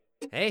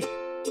Hey,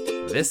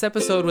 this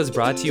episode was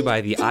brought to you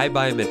by the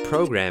iBiomed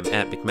program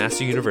at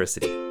McMaster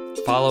University.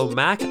 Follow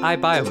Mac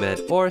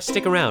iBiomed or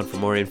stick around for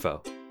more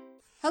info.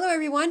 Hello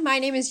everyone, my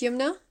name is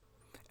Yumna.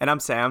 And I'm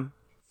Sam.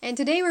 And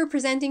today we're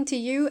presenting to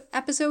you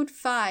episode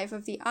 5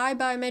 of the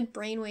iBiomed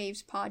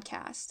Brainwaves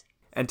podcast.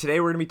 And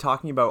today we're going to be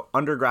talking about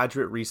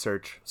undergraduate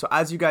research. So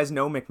as you guys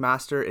know,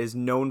 McMaster is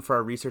known for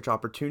our research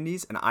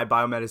opportunities, and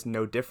iBiomed is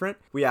no different.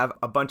 We have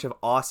a bunch of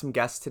awesome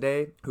guests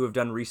today who have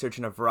done research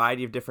in a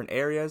variety of different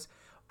areas,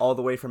 all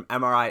the way from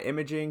MRI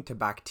imaging to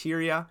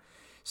bacteria.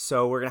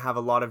 So we're going to have a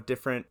lot of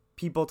different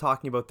people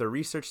talking about their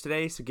research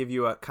today, so give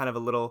you a kind of a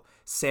little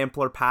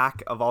sampler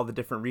pack of all the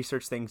different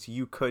research things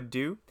you could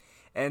do.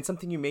 And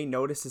something you may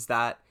notice is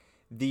that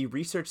the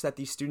research that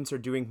these students are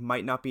doing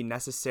might not be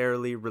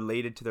necessarily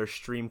related to their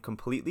stream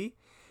completely,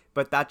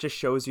 but that just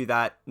shows you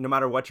that no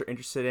matter what you're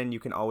interested in, you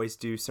can always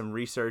do some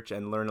research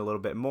and learn a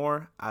little bit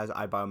more, as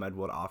iBiomed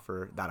would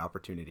offer that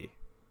opportunity.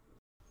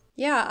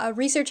 Yeah,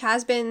 research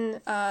has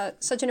been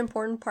such an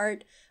important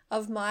part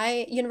of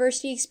my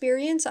university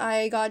experience.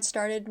 I got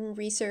started in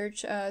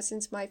research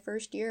since my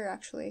first year,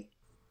 actually.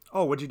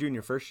 Oh, what'd you do in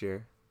your first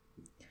year?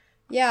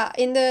 Yeah,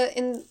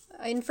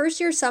 in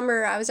first year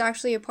summer, I was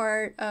actually a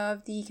part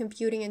of the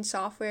computing and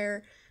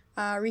software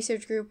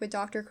research group with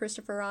Dr.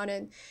 Christopher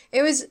Ronan.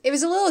 It was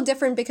a little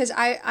different because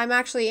I'm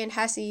actually in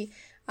HESI,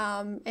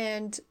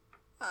 and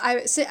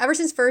ever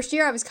since first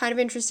year, I was kind of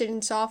interested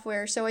in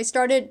software. So I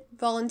started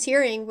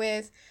volunteering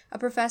with a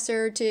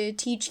professor to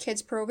teach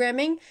kids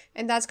programming,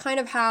 and that's kind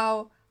of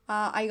how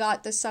I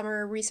got the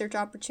summer research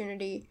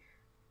opportunity.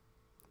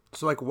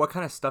 So like, what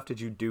kind of stuff did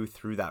you do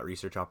through that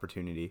research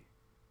opportunity?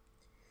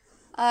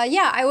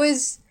 I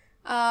was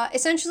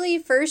essentially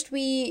first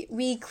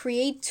we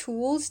create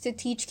tools to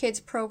teach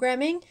kids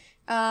programming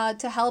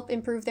to help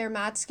improve their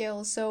math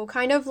skills. So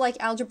kind of like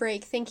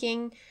algebraic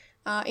thinking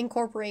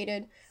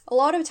incorporated. A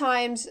lot of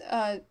times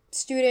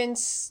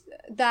students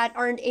that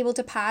aren't able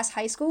to pass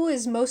high school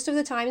is most of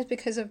the times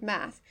because of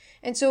math.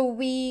 And so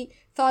we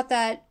thought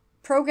that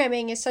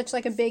programming is such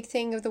like a big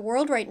thing of the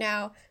world right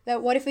now,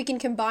 that what if we can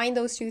combine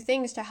those two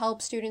things to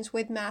help students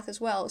with math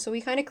as well. So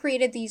we kind of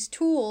created these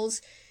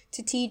tools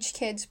to teach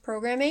kids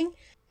programming.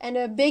 And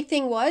a big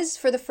thing was,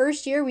 for the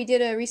first year, we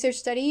did a research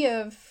study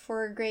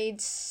for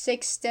grades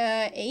 6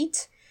 to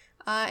 8.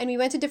 And we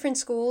went to different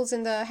schools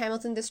in the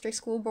Hamilton District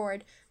School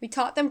Board. We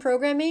taught them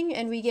programming,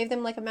 and we gave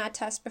them like a math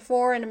test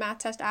before and a math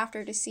test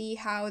after to see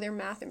how their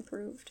math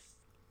improved.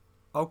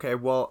 Okay,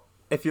 well,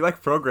 if you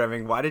like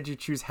programming, why did you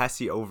choose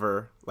HESI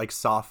over like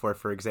software,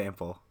 for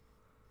example?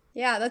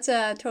 Yeah, that's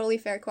a totally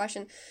fair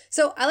question.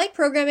 So I like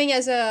programming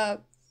as like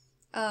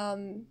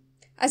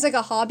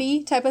a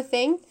hobby type of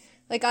thing.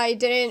 Like I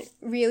didn't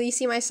really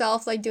see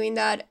myself like doing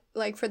that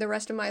like for the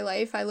rest of my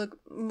life. I look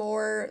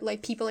more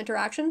like people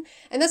interaction.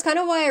 And that's kind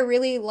of why I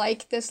really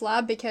like this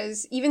lab,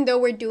 because even though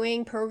we're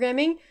doing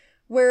programming,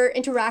 we're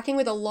interacting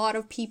with a lot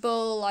of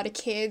people, a lot of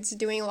kids,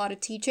 doing a lot of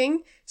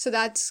teaching. So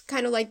that's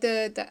kind of like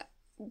the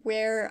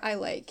where I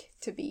like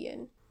to be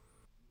in.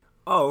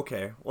 Oh,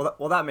 okay.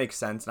 Well, that makes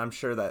sense. And I'm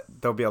sure that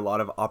there'll be a lot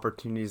of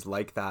opportunities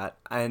like that.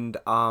 And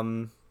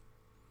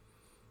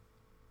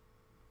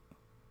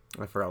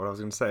I forgot what I was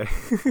going to say.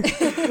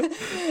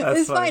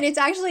 It's fine. It's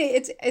actually,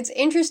 it's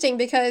interesting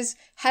because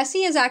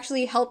HESI has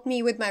actually helped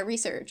me with my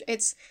research.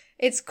 It's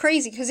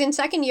crazy because in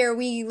second year,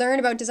 we learned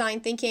about design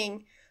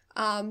thinking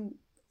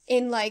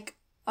in like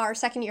our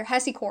second year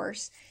HESI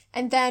course.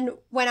 And then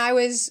when I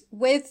was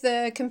with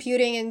the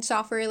computing and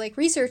software like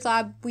research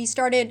lab, we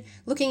started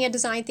looking at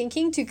design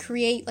thinking to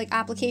create like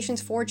applications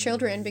for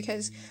children,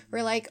 because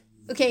we're like,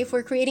 okay, if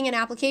we're creating an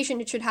application,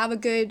 it should have a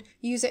good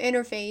user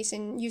interface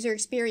and user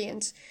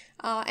experience.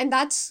 And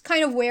that's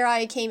kind of where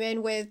I came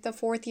in with the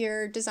fourth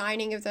year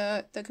designing of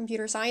the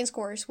computer science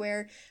course,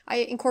 where I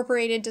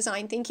incorporated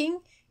design thinking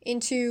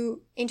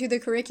into the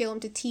curriculum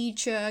to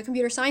teach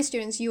computer science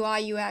students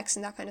UI, UX,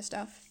 and that kind of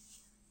stuff.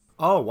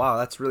 Oh, wow.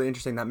 That's really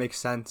interesting. That makes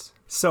sense.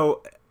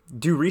 So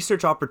do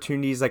research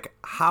opportunities, like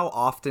how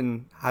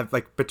often have,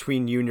 like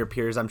between you and your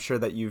peers, I'm sure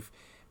that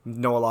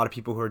know a lot of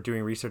people who are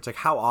doing research, like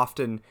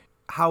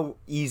how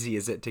easy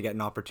is it to get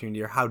an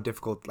opportunity, or how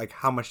difficult, like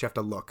how much do you have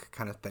to look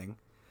kind of thing?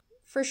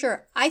 For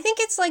sure. I think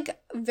it's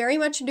like very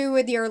much to do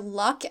with your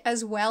luck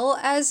as well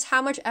as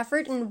how much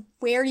effort and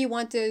where you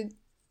want to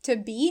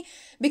be,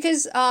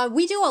 because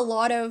we do a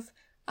lot of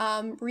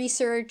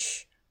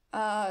research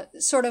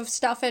sort of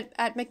stuff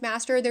at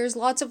McMaster. There's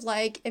lots of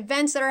like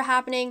events that are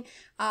happening.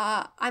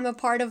 I'm a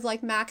part of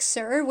like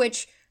MaxSir,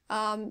 which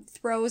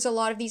throws a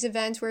lot of these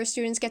events where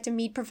students get to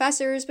meet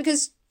professors,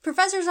 because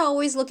professors are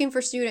always looking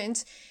for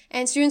students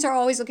and students are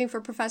always looking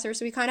for professors.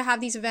 So we kind of have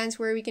these events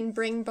where we can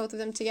bring both of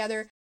them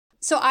together.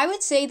 So I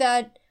would say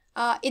that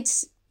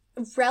it's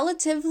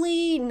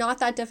relatively not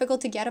that difficult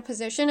to get a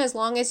position, as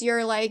long as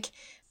you're like,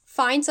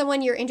 find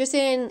someone you're interested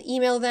in,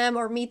 email them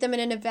or meet them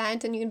in an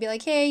event, and you can be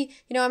like, hey,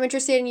 I'm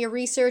interested in your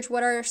research.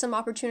 What are some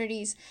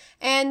opportunities?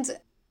 And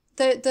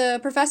the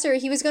professor,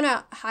 he was going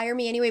to hire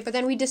me anyway, but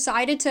then we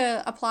decided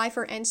to apply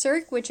for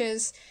NSERC, which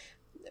is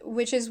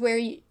which is where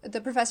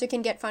the professor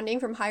can get funding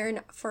from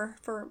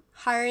for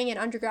hiring an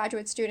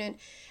undergraduate student.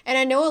 And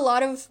I know a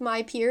lot of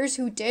my peers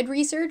who did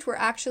research were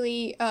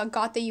actually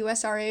got the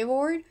USRA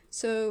award,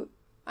 so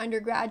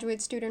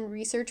Undergraduate Student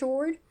Research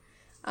Award.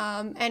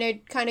 And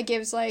it kind of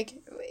gives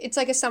it's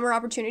like a summer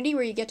opportunity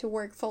where you get to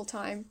work full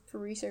time for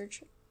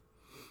research.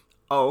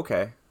 Oh,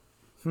 okay.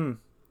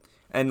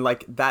 And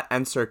like that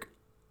NSERC,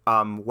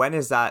 when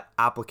does that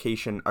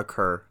application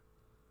occur?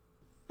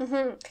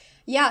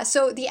 Yeah,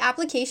 so the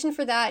application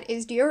for that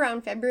is due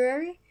around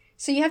February.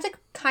 So you have to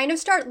kind of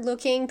start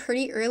looking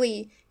pretty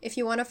early if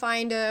you want to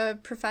find a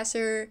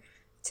professor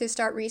to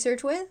start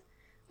research with.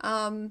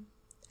 I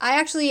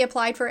actually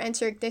applied for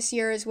NSERC this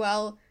year as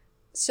well.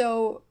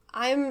 So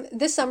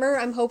this summer,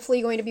 I'm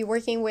hopefully going to be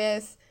working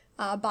with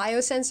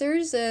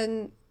biosensors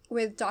and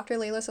with Dr.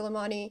 Leila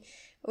Soleimani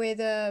with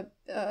the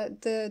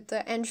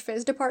Eng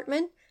Phys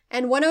department.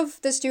 And one of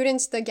the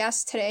students, the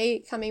guest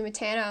today coming,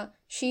 Matana,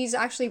 she's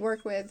actually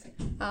worked with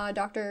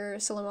Dr.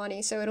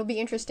 Soleimani. So it'll be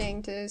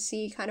interesting to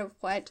see kind of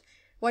what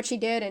she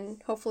did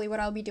and hopefully what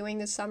I'll be doing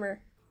this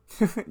summer.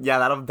 Yeah,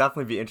 that'll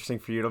definitely be interesting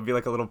for you. It'll be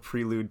like a little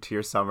prelude to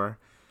your summer.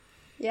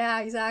 Yeah,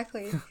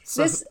 exactly.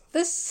 This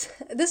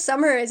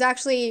summer is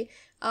actually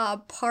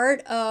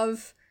part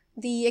of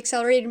the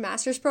Accelerated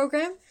Master's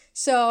program.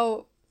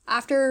 So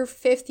after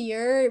 5th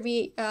year,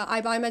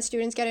 iBiomed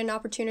students get an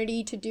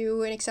opportunity to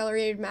do an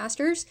accelerated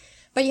master's,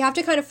 but you have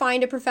to kind of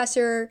find a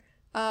professor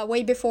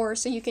way before,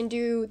 so you can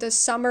do the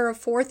summer of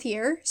 4th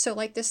year, so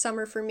like this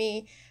summer for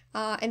me,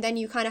 and then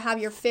you kind of have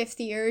your 5th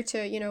year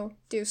to,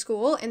 do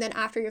school, and then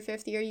after your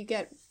 5th year, you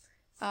get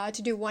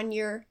to do 1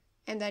 year,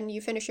 and then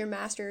you finish your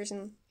master's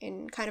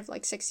in kind of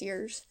like 6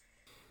 years.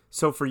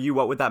 So for you,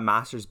 what would that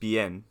master's be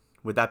in?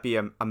 Would that be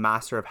a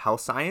Master of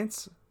Health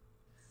Science?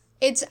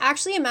 It's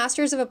actually a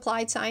Master's of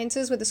Applied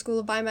Sciences with the School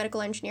of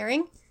Biomedical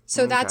Engineering.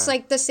 So that's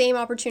like the same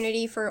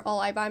opportunity for all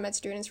iBiomed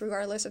students,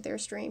 regardless of their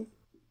stream.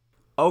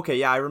 Okay,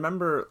 yeah, I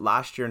remember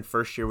last year and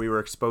first year we were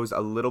exposed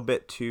a little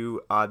bit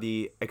to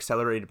the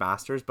Accelerated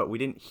Masters, but we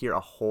didn't hear a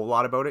whole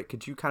lot about it.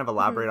 Could you kind of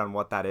elaborate on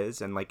what that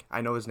is? And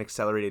I know there's an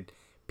Accelerated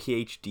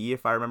PhD,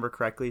 if I remember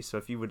correctly. So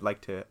if you would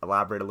like to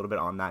elaborate a little bit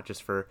on that,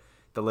 just for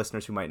the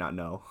listeners who might not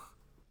know.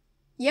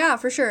 Yeah,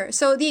 for sure.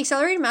 So the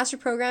Accelerated Master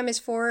Program is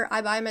for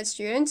iBiomed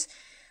students.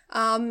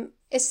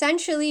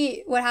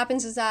 Essentially, what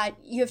happens is that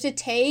you have to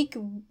take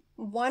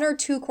 1 or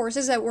 2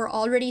 courses that we're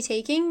already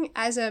taking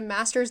as a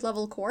master's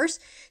level course.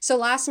 So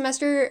last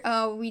semester,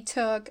 we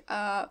took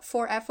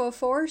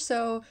 4FO4,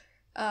 so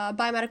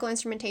biomedical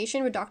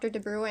instrumentation with Dr. De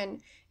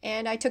Bruin,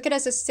 and I took it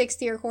as a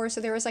 6th year course.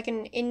 So there was like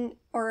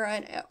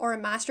a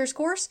master's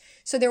course.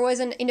 So there was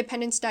an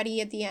independent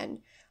study at the end,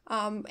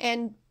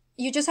 and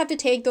you just have to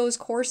take those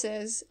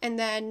courses and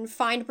then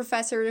find a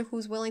professor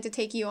who's willing to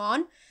take you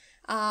on.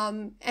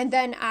 And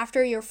then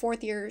after your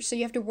 4th year, so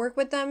you have to work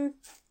with them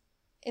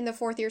in the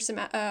 4th year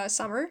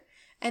summer.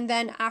 And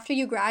then after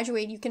you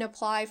graduate, you can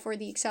apply for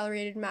the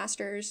accelerated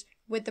master's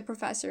with the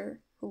professor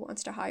who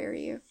wants to hire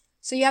you.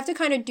 So you have to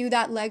kind of do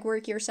that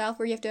legwork yourself,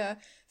 where you have to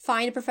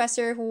find a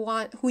professor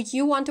who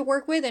you want to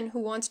work with and who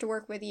wants to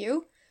work with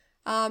you.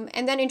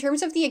 And then in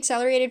terms of the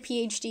accelerated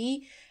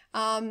PhD,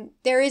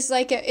 there is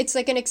it's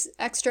like an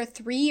extra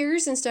 3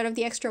 years instead of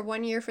the extra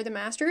 1 year for the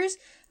master's.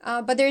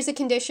 But there's a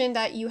condition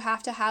that you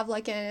have to have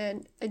like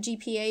a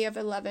GPA of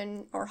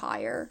 11 or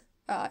higher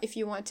if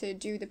you want to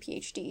do the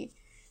PhD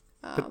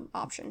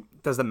option.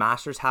 Does the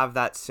master's have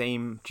that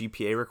same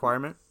GPA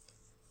requirement?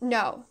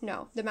 No.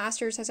 The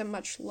master's has a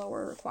much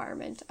lower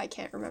requirement. I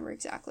can't remember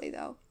exactly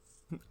though.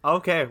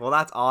 Okay, well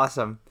that's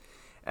awesome.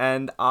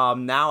 And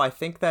now I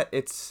think that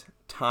it's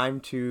time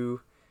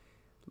to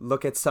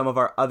look at some of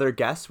our other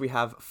guests. We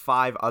have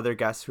 5 other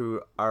guests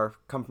who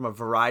come from a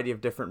variety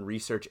of different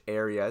research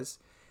areas.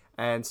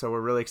 And so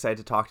we're really excited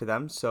to talk to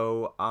them.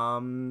 So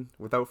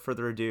without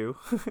further ado,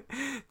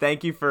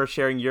 thank you for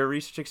sharing your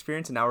research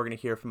experience. And now we're going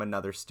to hear from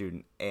another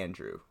student,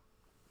 Andrew.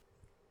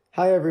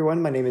 Hi,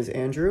 everyone. My name is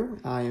Andrew.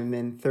 I am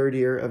in 3rd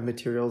year of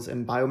Materials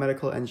and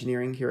Biomedical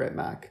Engineering here at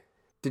Mac.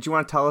 Did you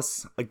want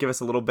to give us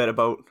a little bit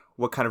about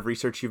what kind of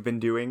research you've been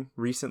doing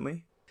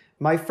recently?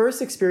 My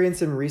first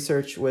experience in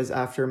research was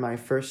after my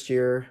 1st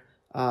year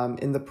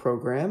in the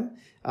program.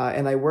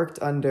 And I worked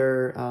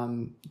under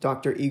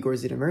Dr. Igor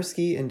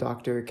Zydamirsky and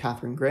Dr.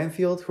 Catherine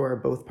Granfield, who are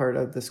both part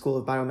of the School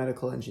of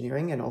Biomedical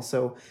Engineering and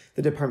also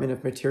the Department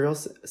of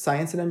Materials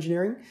Science and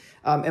Engineering.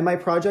 And my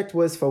project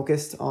was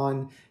focused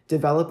on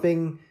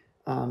developing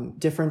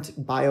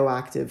different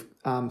bioactive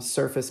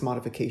surface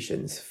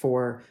modifications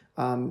for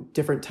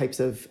different types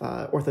of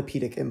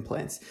orthopedic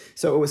implants.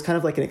 So it was kind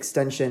of like an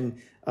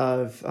extension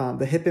of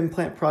the hip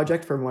implant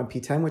project from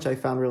 1P10, which I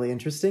found really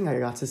interesting. I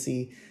got to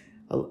see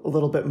a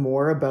little bit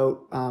more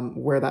about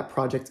where that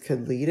project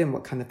could lead and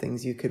what kind of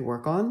things you could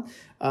work on.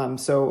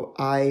 So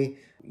I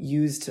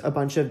used a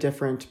bunch of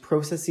different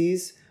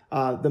processes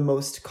the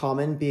most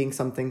common being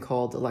something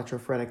called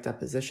electrophoretic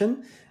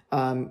deposition,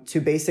 to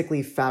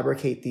basically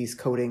fabricate these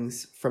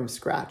coatings from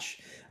scratch.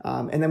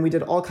 And then we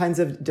did all kinds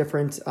of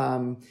different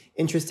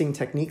interesting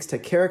techniques to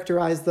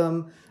characterize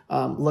them,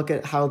 look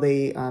at how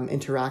they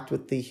interact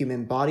with the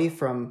human body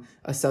from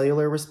a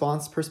cellular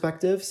response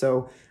perspective.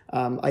 So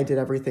I did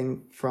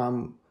everything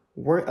from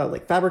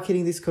like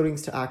fabricating these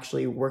coatings to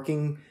actually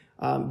working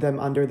them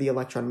under the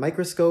electron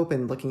microscope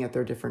and looking at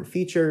their different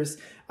features,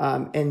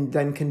 and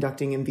then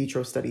conducting in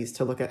vitro studies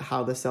to look at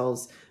how the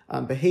cells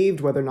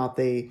behaved, whether or not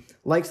they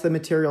liked the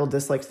material,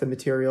 disliked the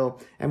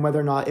material, and whether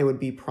or not it would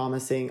be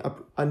promising,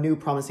 a new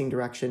promising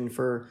direction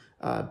for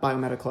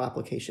biomedical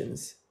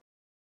applications.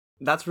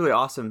 That's really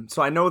awesome.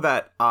 So I know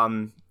that,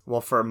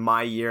 well, for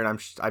my year, and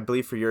I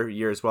believe for your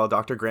year as well,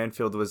 Dr.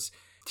 Granfield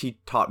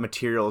taught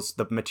materials,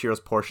 the materials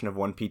portion of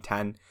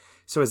 1P10.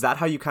 So is that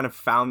how you kind of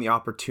found the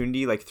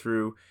opportunity, like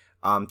through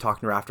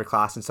talking to her after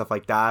class and stuff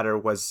like that? Or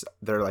was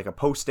there like a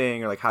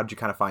posting, or like how did you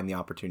kind of find the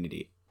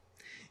opportunity?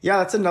 Yeah,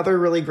 that's another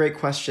really great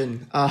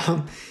question.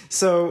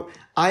 So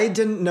I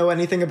didn't know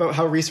anything about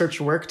how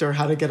research worked or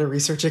how to get a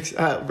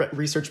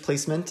research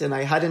placement, and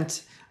I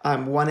hadn't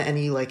won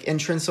any like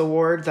entrance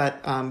award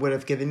that would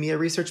have given me a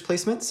research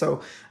placement.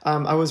 So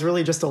I was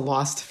really just a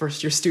lost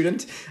first year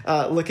student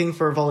looking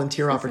for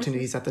volunteer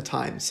opportunities at the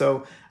time.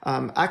 So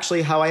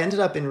actually how I ended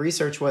up in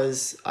research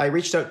was I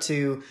reached out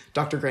to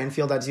Dr.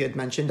 Granfield, as you had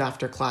mentioned,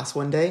 after class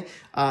one day.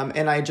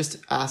 And I just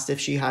asked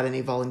if she had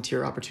any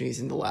volunteer opportunities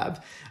in the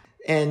lab.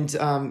 And,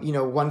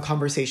 one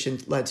conversation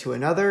led to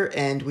another,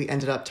 and we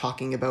ended up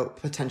talking about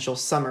potential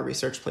summer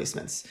research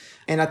placements.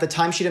 And at the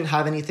time, she didn't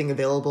have anything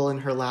available in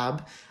her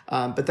lab,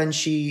 but then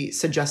she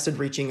suggested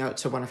reaching out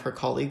to one of her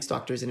colleagues,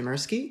 Dr.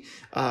 Zinemirsky,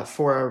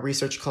 for a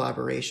research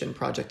collaboration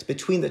project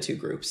between the two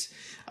groups.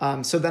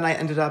 So then I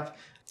ended up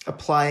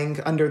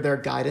applying under their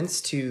guidance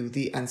to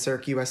the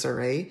NSERC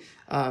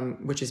USRA,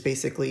 which is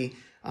basically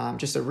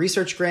just a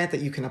research grant that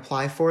you can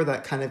apply for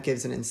that kind of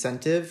gives an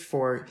incentive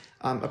for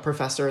a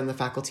professor in the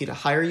faculty to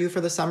hire you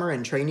for the summer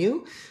and train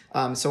you.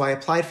 So I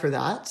applied for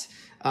that.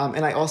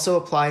 And I also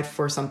applied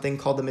for something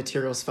called the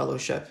Materials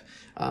Fellowship,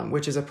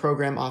 which is a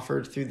program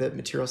offered through the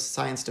Materials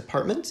Science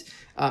Department,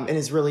 and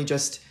is really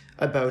just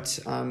about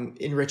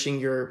enriching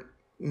your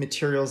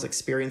materials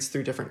experience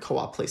through different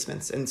co-op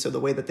placements. And so the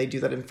way that they do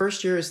that in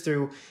first year is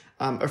through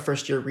a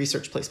first year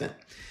research placement.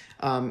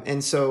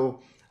 And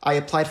so I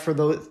applied for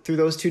through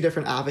those two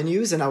different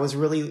avenues, and I was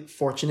really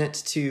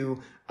fortunate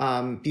to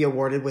be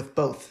awarded with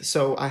both.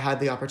 So I had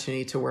the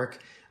opportunity to work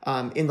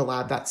in the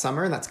lab that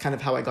summer, and that's kind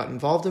of how I got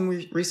involved in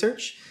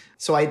research.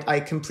 So I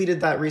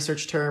completed that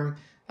research term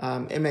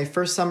in my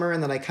first summer,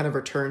 and then I kind of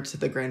returned to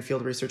the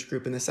Granfield Research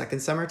Group in the second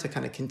summer to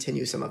kind of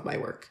continue some of my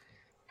work.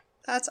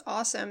 That's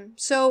awesome.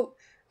 So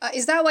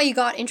is that why you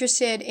got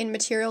interested in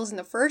materials in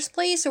the first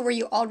place, or were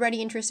you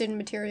already interested in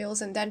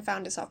materials and then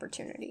found this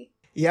opportunity?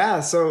 Yeah,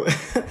 so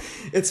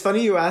it's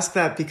funny you ask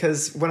that,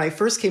 because when I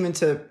first came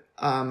into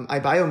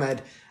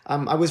iBiomed,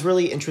 I was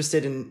really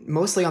interested in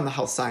mostly on the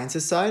health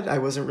sciences side. I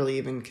wasn't really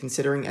even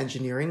considering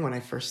engineering when I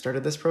first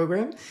started this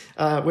program,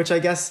 which I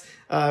guess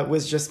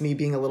was just me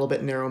being a little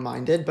bit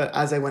narrow-minded. But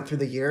as I went through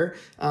the year,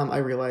 I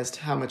realized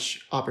how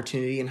much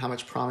opportunity and how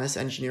much promise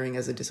engineering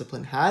as a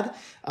discipline had,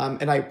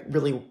 and I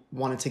really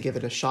wanted to give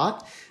it a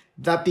shot.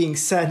 That being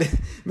said,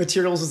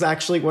 materials was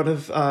actually one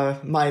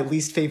of my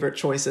least favorite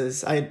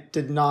choices. I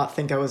did not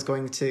think I was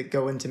going to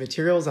go into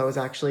materials. I was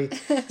actually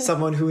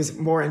someone who was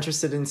more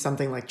interested in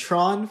something like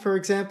Tron, for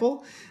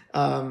example.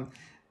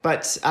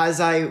 But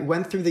as I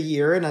went through the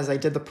year and as I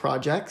did the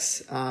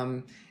projects,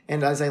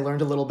 and as I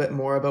learned a little bit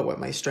more about what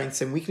my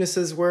strengths and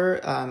weaknesses were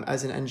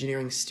as an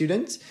engineering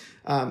student,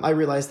 I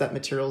realized that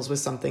materials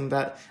was something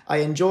that I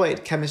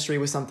enjoyed. Chemistry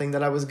was something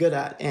that I was good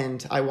at,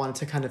 and I wanted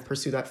to kind of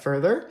pursue that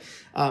further.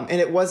 And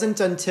it wasn't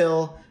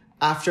until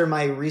after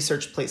my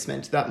research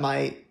placement that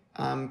my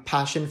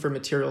passion for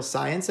materials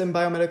science and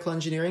biomedical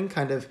engineering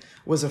kind of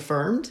was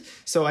affirmed.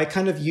 So I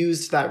kind of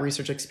used that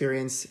research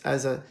experience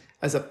as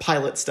a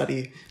pilot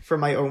study for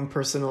my own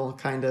personal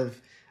kind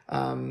of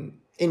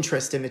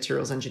interest in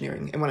materials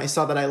engineering. And when I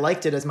saw that I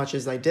liked it as much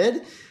as I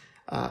did,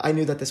 I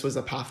knew that this was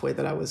a pathway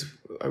that I was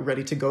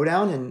ready to go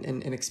down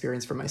and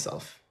experience for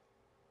myself.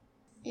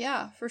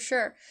 Yeah, for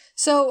sure.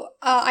 So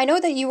I know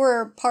that you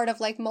were part of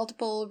like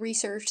multiple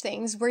research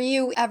things. Were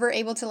you ever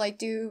able to like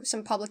do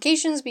some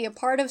publications, be a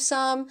part of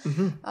some?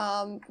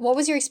 Mm-hmm. What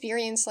was your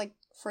experience like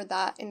for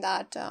that in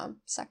that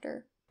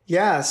sector?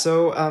 Yeah,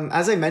 so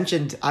as I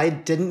mentioned, I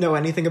didn't know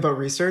anything about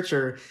research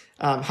or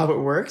how it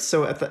worked.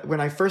 So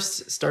when I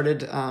first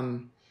started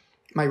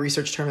my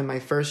research term in my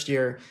first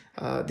year,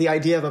 the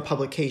idea of a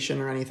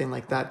publication or anything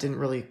like that didn't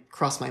really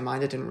cross my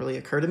mind. It didn't really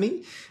occur to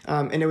me.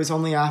 And it was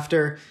only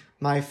after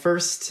my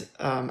first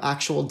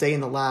actual day in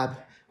the lab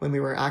when we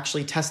were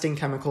actually testing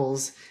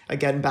chemicals,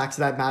 again, back to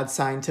that mad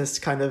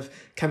scientist kind of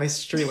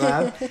chemistry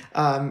lab.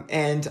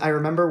 And I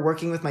remember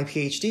working with my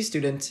PhD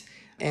student,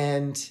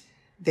 and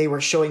they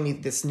were showing me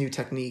this new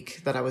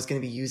technique that I was going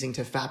to be using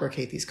to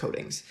fabricate these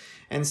coatings.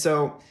 And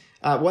so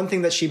One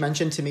thing that she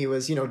mentioned to me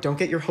was, don't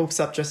get your hopes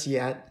up just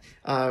yet.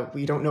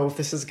 We don't know if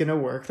this is going to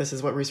work. This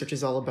is what research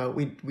is all about.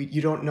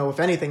 You don't know if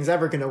anything's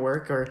ever going to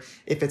work or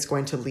if it's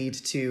going to lead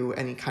to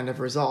any kind of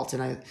result.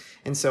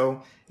 And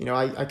so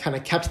I kind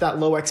of kept that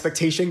low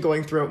expectation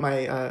going throughout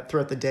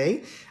the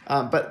day.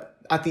 But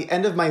at the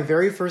end of my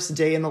very first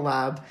day in the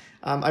lab,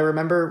 I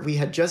remember we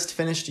had just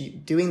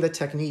finished doing the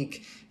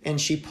technique, and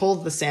she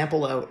pulled the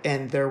sample out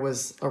and there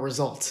was a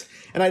result.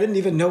 And I didn't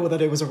even know that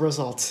it was a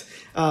result.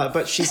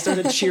 But she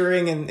started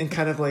cheering and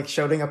kind of like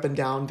shouting up and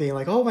down, being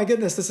like, oh my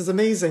goodness, this is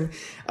amazing.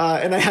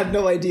 And I had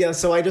no idea.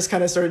 So I just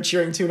kind of started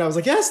cheering too. And I was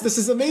like, yes, this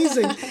is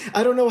amazing.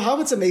 I don't know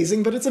how it's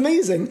amazing, but it's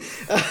amazing.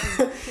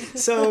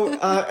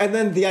 And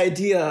then the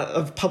idea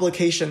of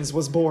publications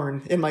was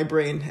born in my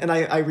brain. And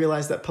I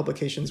realized that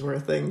publications were a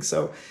thing.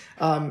 So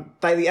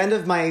by the end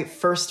of my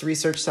first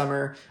research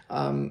summer,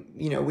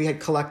 we had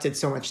collected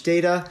so much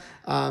data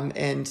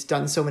and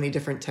done so many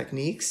different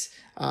techniques.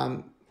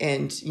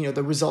 And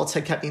the results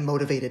had kept me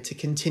motivated to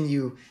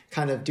continue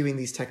kind of doing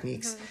these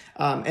techniques.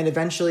 And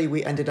eventually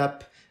we ended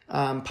up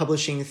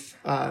publishing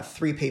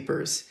 3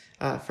 papers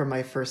for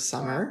my first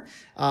summer,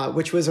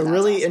 which was a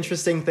really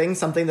interesting thing,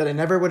 something that I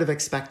never would have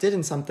expected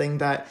and something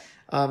that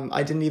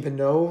I didn't even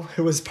know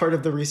was part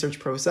of the research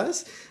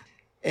process.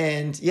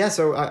 And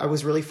so I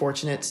was really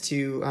fortunate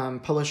to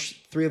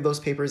publish 3 of those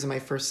papers in my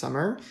first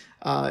summer.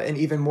 And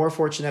even more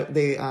fortunate,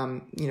 they,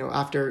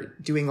 after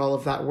doing all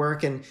of that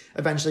work and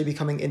eventually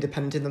becoming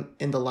independent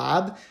in the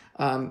lab,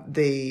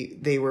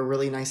 they were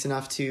really nice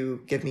enough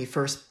to give me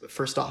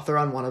first author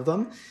on one of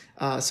them.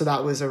 So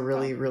that was a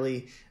really,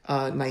 really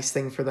nice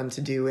thing for them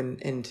to do.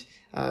 And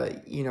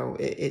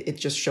it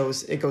just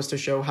it goes to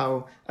show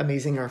how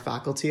amazing our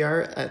faculty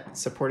are at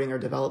supporting our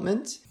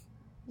development.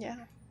 Yeah,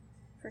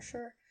 for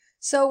sure.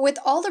 So with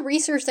all the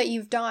research that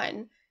you've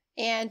done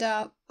and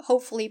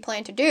hopefully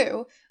plan to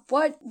do,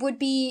 what would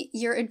be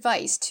your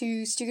advice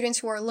to students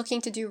who are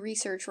looking to do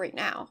research right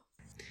now?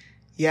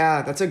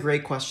 Yeah, that's a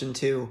great question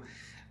too.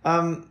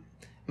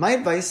 My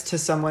advice to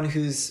someone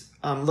who's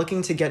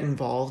looking to get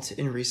involved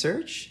in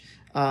research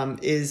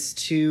is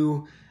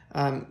to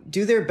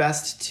do their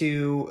best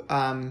to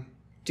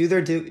do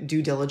their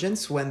due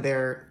diligence when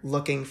they're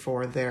looking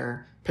for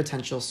their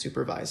potential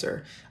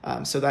supervisor.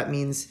 So that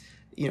means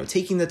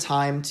taking the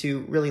time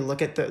to really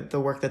look at the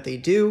work that they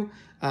do,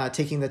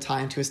 taking the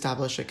time to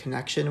establish a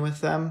connection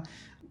with them,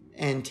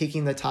 and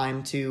taking the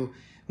time to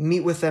meet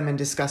with them and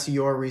discuss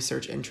your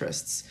research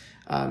interests.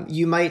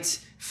 You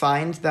might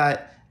find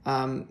that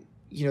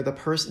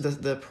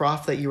the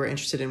prof that you were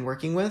interested in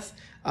working with,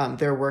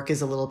 their work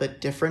is a little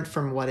bit different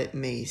from what it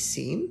may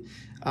seem.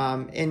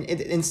 And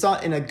it's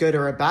not in a good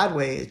or a bad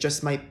way. It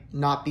just might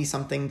not be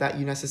something that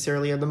you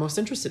necessarily are the most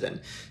interested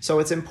in. So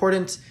it's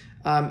important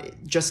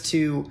just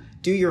to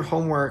do your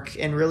homework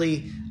and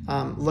really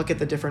look at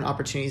the different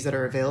opportunities that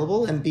are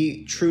available and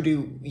be true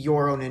to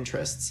your own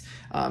interests.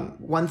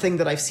 One thing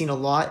that I've seen a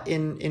lot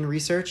in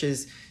research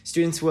is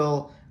students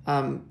will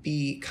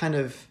be kind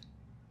of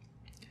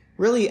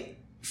really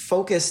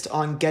focused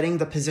on getting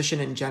the position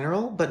in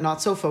general, but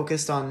not so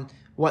focused on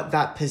what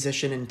that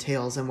position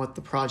entails and what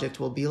the project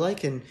will be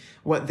like and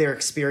what their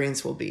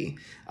experience will be.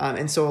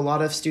 And so a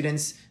lot of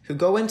students who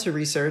go into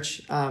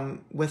research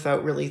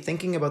without really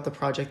thinking about the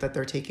project that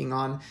they're taking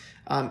on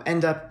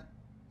end up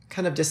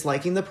kind of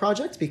disliking the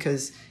project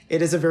because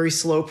it is a very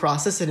slow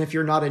process. And if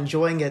you're not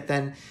enjoying it,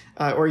 then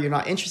or you're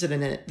not interested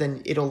in it,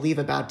 then it'll leave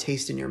a bad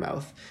taste in your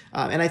mouth.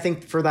 And I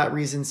think for that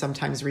reason,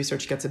 sometimes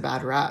research gets a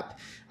bad rap.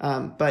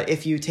 But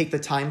if you take the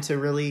time to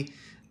really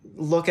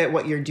look at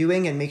what you're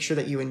doing and make sure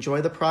that you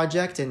enjoy the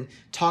project and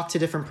talk to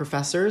different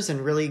professors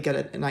and really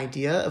get an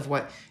idea of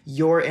what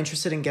you're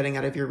interested in getting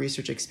out of your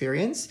research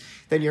experience,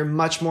 then you're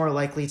much more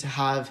likely to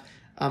have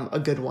a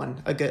good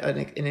one,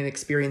 an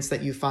experience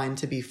that you find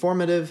to be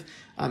formative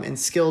and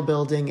skill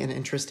building and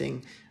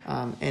interesting.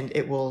 And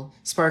it will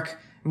spark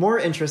more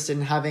interest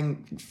in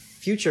having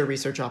future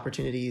research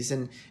opportunities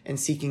and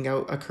seeking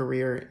out a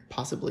career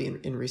possibly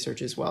in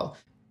research as well.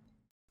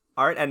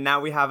 All right, and now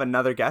we have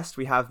another guest.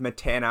 We have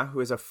Matana, who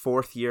is a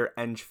 4th-year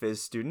Eng Phys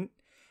student.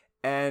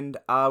 And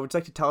would you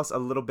like to tell us a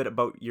little bit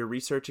about your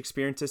research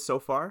experiences so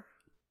far?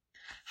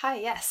 Hi,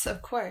 yes,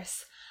 of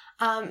course.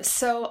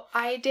 So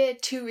I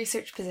did 2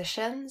 research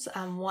positions,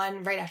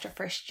 one right after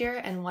first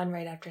year and one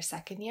right after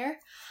second year.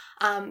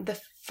 The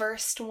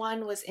first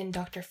one was in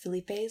Dr.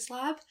 Felipe's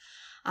lab,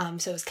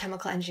 so it was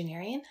chemical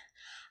engineering.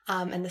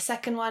 And the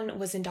second one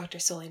was in Dr.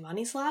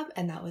 Soleimani's lab,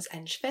 and that was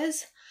Eng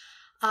Phys.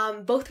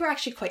 Both were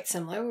actually quite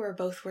similar. We were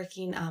both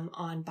working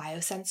on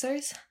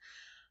biosensors,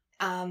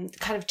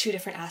 kind of 2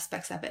 different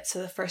aspects of it.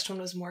 So the first one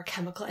was more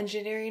chemical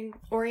engineering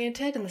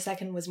oriented, and the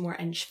second was more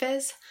Eng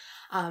Phys.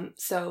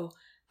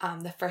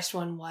 The first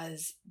one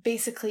was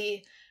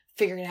basically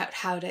figuring out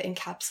how to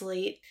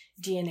encapsulate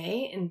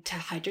DNA into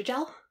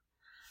hydrogel.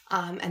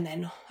 And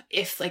then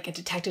if it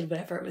detected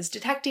whatever it was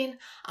detecting,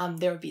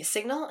 there would be a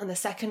signal. And the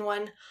second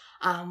one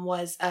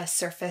was a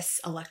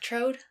surface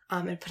electrode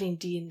and putting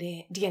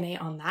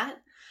DNA on that.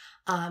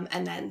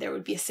 And then there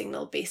would be a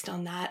signal based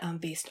on that,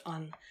 based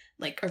on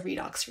like a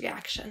redox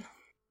reaction.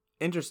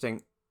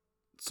 Interesting.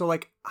 So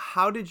like,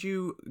 how did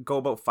you go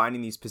about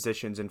finding these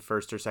positions in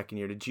first or second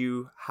year? Did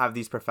you have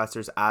these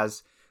professors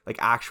as like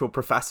actual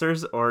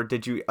professors, or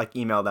did you like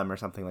email them or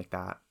something like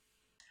that?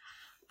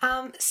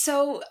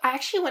 So I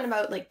actually went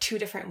about like two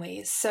different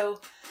ways. So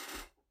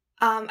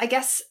I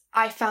guess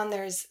I found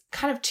there's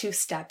kind of two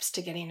steps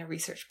to getting a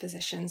research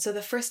position. So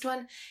the first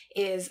one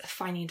is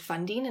finding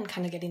funding and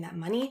kind of getting that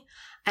money.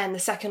 And the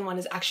second one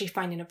is actually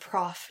finding a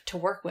prof to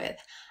work with.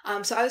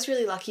 So I was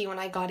really lucky when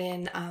I got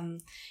in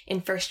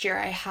first year.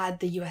 I had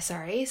the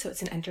USRA, so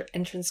it's an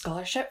entrance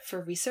scholarship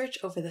for research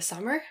over the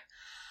summer.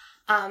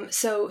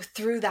 So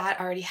through that,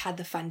 I already had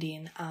the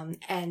funding,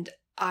 and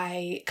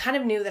I kind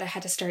of knew that I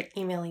had to start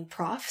emailing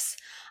profs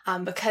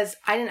because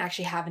I didn't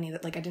actually have any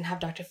that, like, I didn't have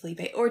Dr.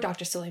 Felipe or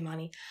Dr.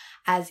 Soleimani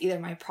as either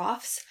my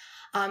profs.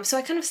 So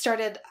I kind of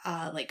started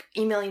like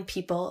emailing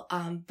people,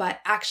 but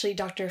actually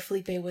Dr.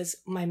 Felipe was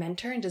my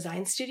mentor in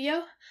design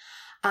studio.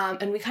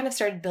 And we kind of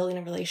started building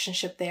a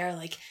relationship there.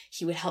 Like,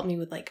 he would help me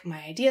with like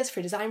my ideas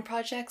for design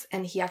projects.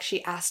 And he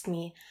actually asked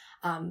me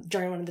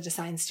during one of the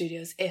design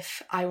studios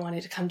if I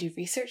wanted to come do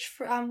research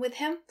with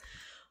him,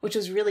 which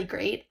was really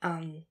great.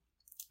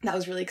 That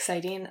was really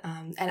exciting.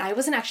 And I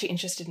wasn't actually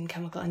interested in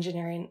chemical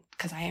engineering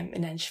because I am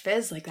an Eng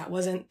Phys. Like, that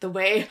wasn't the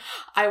way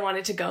I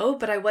wanted to go,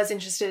 but I was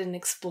interested in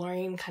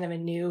exploring kind of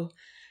a new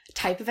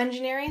type of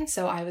engineering.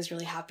 So I was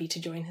really happy to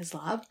join his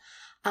lab.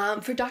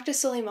 For Dr.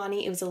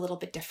 Soleimani, it was a little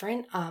bit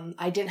different.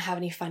 I didn't have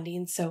any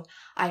funding, so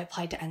I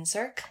applied to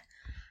NSERC.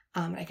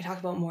 I can talk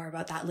about more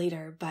about that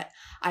later, but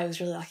I was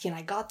really lucky and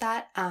I got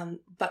that.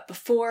 But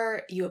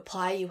before you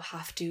apply, you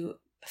have to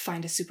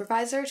find a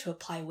supervisor to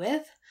apply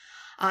with.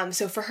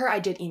 So for her, I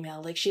did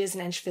email. Like, she is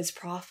an Eng Phys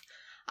prof,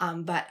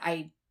 but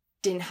I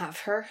didn't have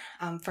her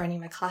for any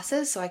of my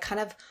classes. So I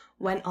kind of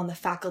went on the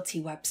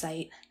faculty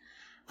website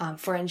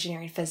for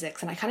engineering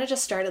physics, and I kind of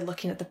just started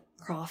looking at the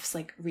profs'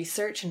 like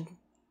research and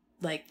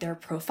like their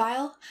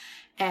profile.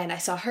 And I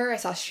saw her. I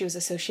saw she was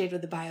associated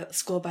with the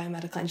School of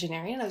Biomedical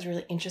Engineering, and I was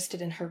really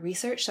interested in her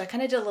research. So I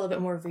kind of did a little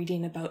bit more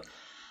reading about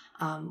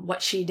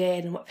what she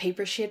did and what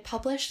papers she had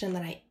published. And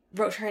then I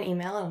wrote her an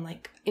email and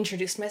like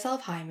introduced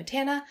myself. Hi, I'm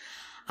Matana.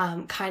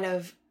 Kind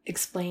of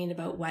explained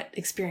about what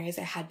experience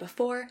I had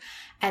before,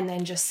 and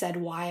then just said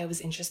why I was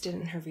interested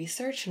in her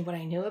research and what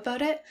I knew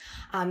about it.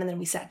 And then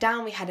we sat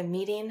down, we had a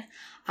meeting,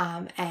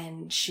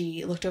 and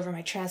she looked over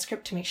my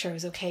transcript to make sure it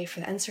was okay for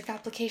the NSERC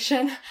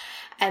application.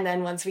 And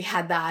then once we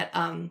had that,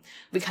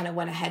 we kind of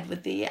went ahead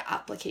with the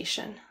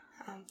application.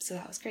 So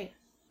that was great.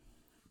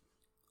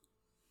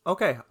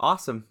 Okay,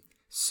 awesome.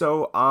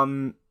 So,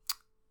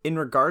 in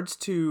regards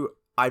to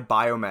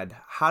iBiomed,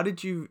 how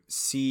did you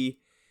see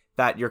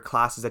that your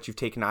classes that you've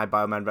taken at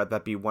iBiomed, whether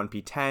that be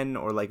 1P10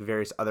 or like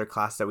various other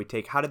classes that we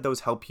take, how did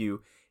those help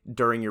you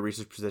during your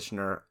research position,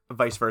 or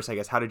vice versa, I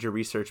guess? How did your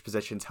research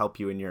positions help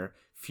you in your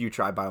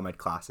future iBiomed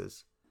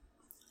classes?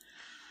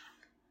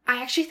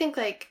 I actually think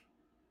like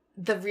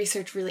the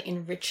research really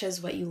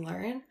enriches what you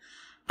learn,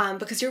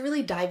 because you're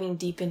really diving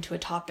deep into a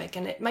topic,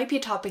 and it might be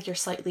a topic you're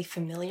slightly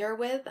familiar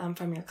with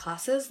from your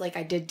classes. Like,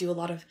 I did do a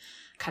lot of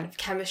kind of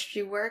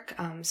chemistry work,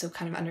 so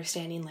kind of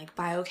understanding like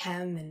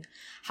biochem and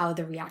how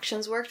the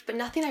reactions worked, but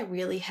nothing I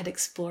really had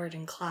explored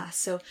in class.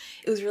 So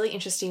it was really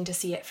interesting to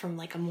see it from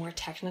like a more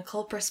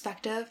technical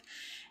perspective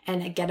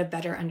and get a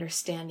better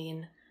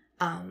understanding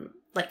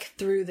like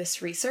through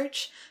this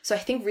research. So I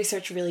think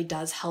research really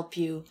does help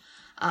you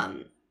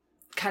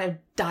kind of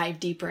dive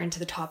deeper into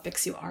the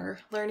topics you are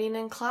learning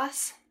in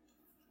class.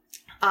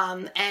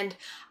 And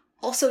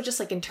also just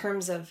like in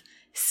terms of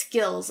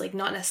skills, like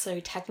not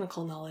necessarily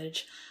technical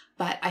knowledge,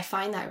 but I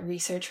find that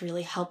research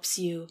really helps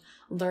you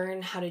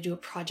learn how to do a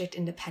project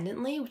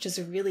independently, which is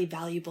a really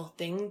valuable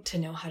thing to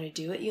know how to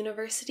do at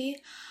university,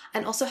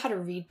 and also how to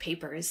read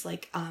papers.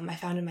 Like, I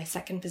found in my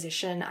second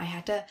position, I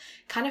had to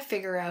kind of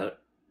figure out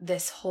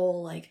this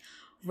whole like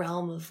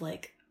realm of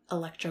like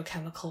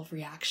electrochemical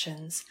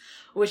reactions,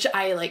 which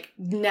I like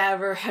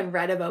never had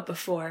read about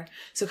before.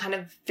 So kind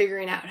of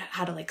figuring out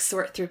how to like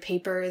sort through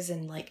papers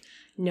and like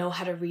know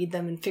how to read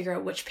them and figure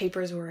out which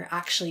papers were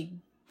actually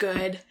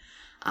good,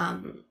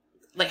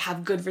 like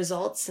have good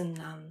results and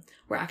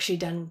were actually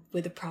done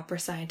with a proper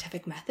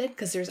scientific method,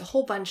 because there's a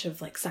whole bunch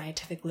of like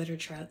scientific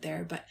literature out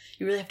there, but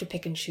you really have to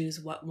pick and choose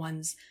what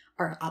ones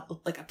are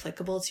like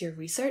applicable to your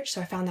research.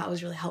 So I found that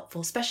was really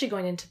helpful, especially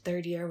going into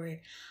third year where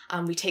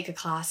we take a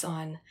class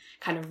on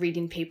kind of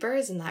reading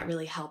papers, and that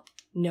really helped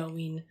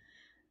knowing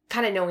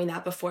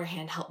that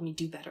beforehand helped me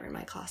do better in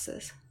my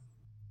classes.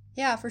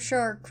 Yeah, for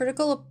sure.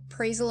 Critical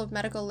appraisal of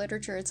medical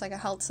literature. It's like a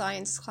health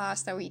science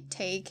class that we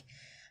take.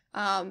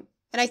 And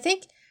I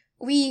think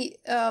we,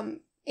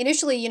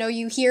 initially,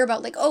 you hear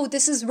about like, oh,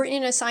 this is written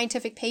in a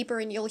scientific paper,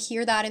 and you'll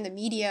hear that in the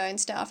media and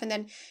stuff. And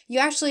then you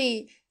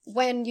actually,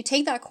 when you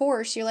take that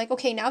course, you're like,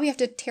 okay, now we have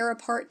to tear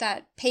apart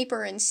that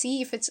paper and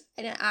see if it's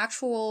an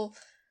actual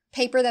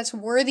paper that's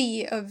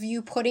worthy of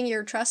you putting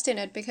your trust in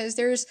it,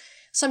 because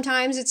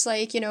sometimes it's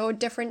like, a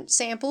different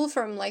sample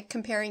from like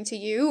comparing to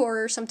you,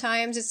 or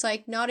sometimes it's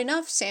like not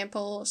enough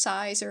sample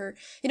size, or,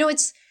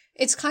 it's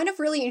it's kind of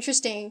really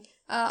interesting.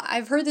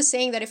 I've heard the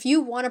saying that if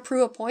you want to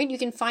prove a point, you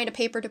can find a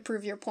paper to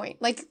prove your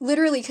point. Like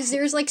literally, because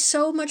there's like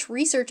so much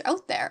research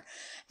out there.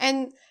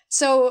 And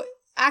so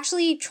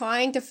actually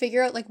trying to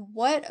figure out like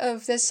what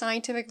of this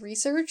scientific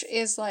research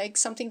is like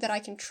something that I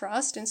can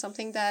trust and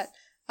something that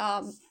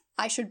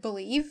I should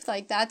believe,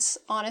 like that's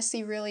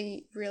honestly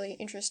really, really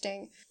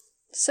interesting.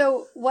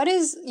 So what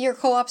is your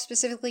co-op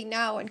specifically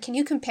now, and can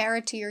you compare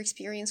it to your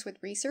experience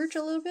with research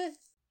a little bit?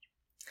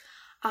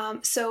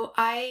 So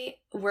I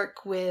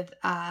work with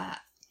a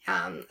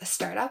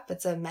startup.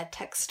 It's a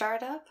medtech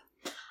startup.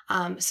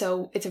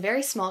 So it's a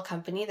very small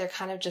company. They're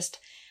kind of just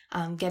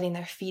getting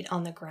their feet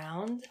on the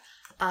ground.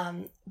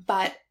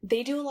 But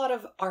they do a lot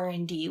of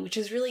R&D, which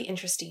is really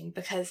interesting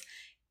because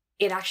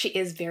it actually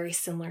is very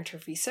similar to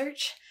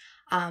research,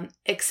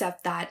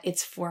 except that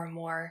it's for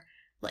more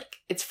like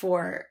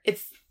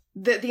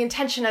the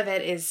intention of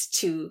it is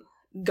to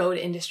go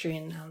to industry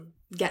and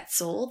get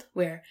sold,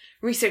 where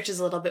research is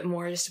a little bit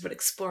more just about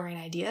exploring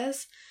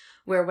ideas,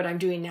 where what I'm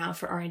doing now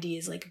for R&D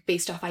is like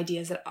based off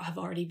ideas that have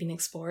already been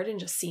explored and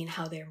just seeing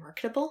how they're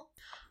marketable.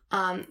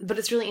 But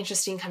it's really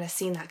interesting kind of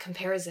seeing that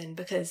comparison,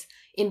 because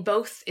in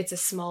both it's a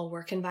small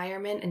work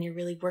environment and you're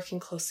really working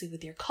closely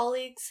with your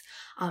colleagues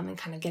and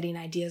kind of getting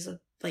ideas of,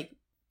 like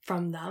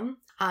from them.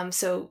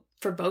 So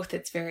for both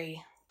it's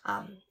very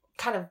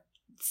kind of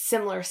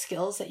similar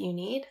skills that you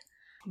need,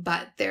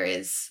 but there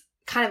is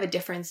kind of a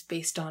difference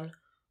based on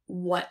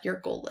what your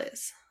goal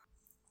is.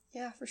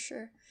 Yeah, for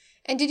sure.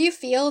 And did you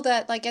feel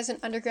that like as an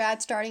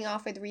undergrad starting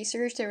off with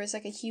research, there was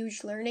like a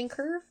huge learning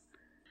curve?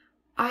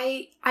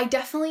 I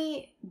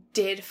definitely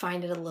did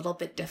find it a little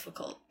bit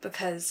difficult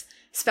because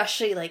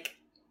especially like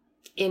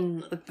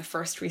in like, the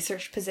first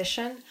research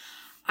position,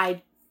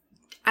 I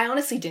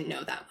honestly didn't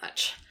know that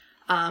much.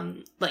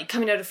 Like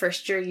coming out of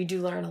first year, you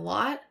do learn a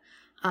lot,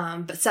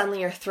 but suddenly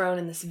you're thrown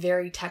in this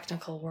very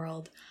technical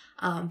world.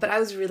 But I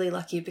was really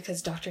lucky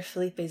because Dr.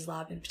 Felipe's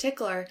lab in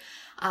particular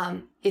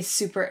is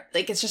super,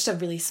 like it's just a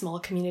really small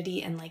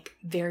community and like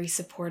very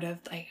supportive.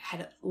 I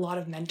had a lot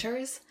of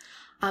mentors.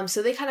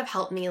 So they kind of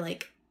helped me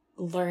like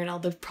learn all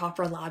the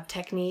proper lab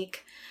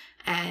technique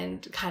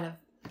and kind of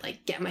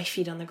like get my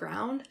feet on the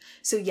ground.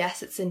 So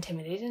yes, it's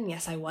intimidating. And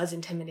yes, I was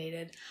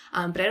intimidated.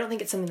 But I don't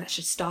think it's something that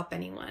should stop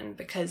anyone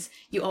because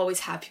you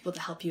always have people to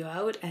help you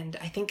out. And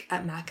I think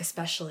at Mac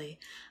especially,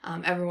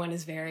 everyone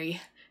is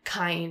very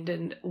kind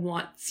and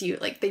wants you,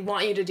 like they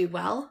want you to do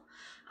well.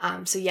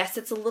 So yes,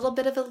 it's a little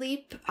bit of a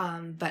leap,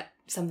 but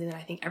something that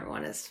I think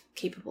everyone is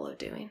capable of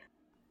doing.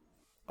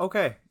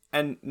 Okay.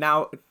 And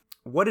now,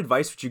 what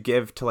advice would you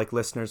give to like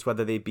listeners,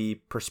 whether they be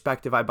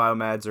prospective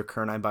iBiomeds or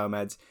current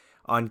iBiomeds,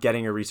 on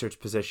getting a research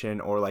position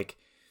or like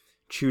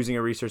choosing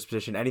a research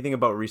position, anything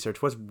about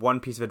research? What's one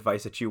piece of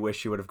advice that you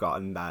wish you would have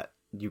gotten that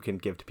you can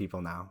give to people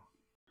now?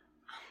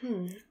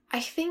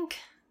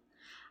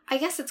 I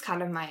guess it's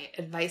kind of my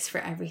advice for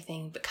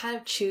everything, but kind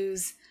of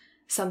choose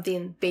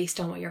something based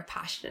on what you're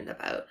passionate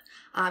about.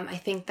 I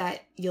think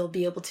that you'll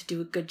be able to do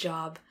a good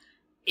job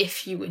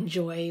if you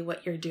enjoy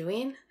what you're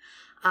doing.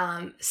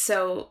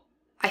 So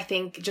I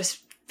think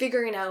just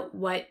figuring out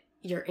what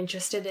you're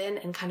interested in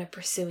and kind of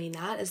pursuing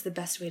that is the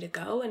best way to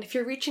go. And if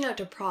you're reaching out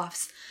to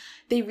profs,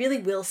 they really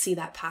will see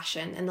that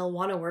passion and they'll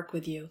want to work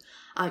with you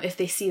if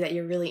they see that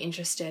you're really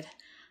interested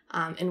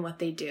in what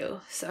they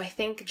do. So I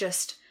think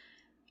just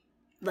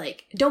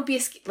like don't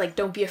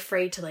be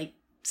afraid to like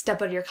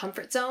step out of your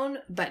comfort zone,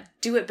 but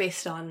do it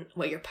based on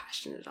what you're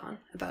passionate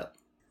about.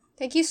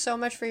 Thank you so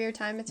much for your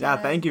time. It's yeah,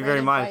 thank you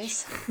very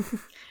much.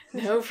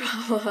 No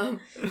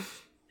problem.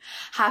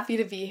 Happy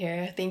to be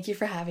here. Thank you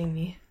for having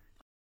me.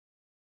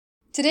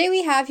 Today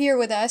we have here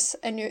with us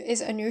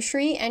is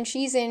Anushri, and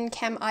she's in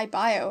Chem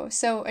iBio.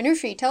 So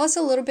Anushri, tell us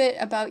a little bit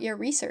about your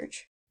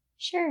research.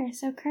 Sure.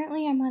 So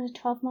currently I'm on a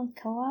 12-month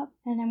co-op,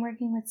 and I'm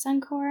working with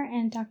Suncor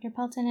and Dr.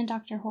 Pelton and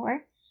Dr.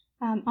 Hoare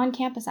on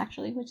campus,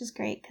 actually, which is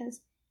great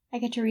because I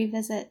get to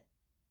revisit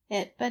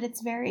it, but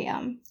it's very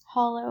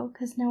hollow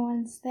because no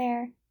one's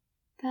there.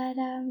 But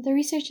the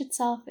research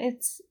itself,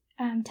 it's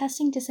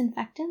testing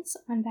disinfectants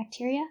on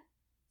bacteria.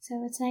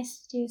 So it's nice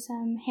to do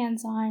some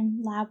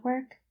hands-on lab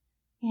work.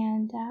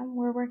 And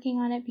we're working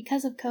on it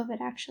because of COVID,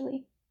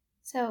 actually.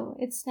 So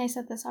it's nice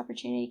that this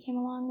opportunity came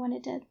along when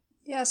it did.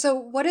 Yeah, so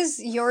what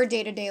is your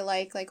day-to-day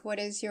like? Like, what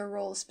is your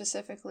role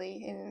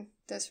specifically in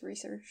this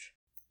research?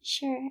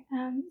 Sure.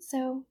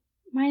 So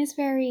mine is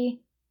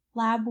very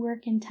lab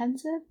work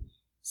intensive.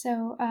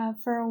 So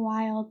for a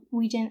while,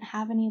 we didn't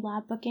have any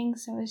lab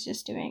bookings, so I was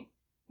just doing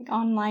like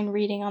online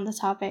reading on the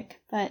topic.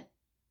 But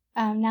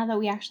now that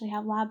we actually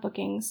have lab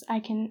bookings,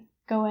 I can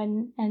go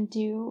in and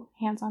do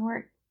hands-on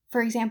work.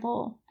 For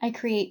example, I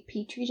create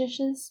petri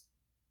dishes,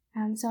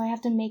 so I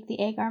have to make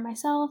the agar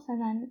myself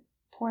and then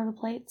pour the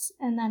plates,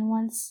 and then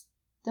once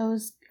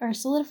those are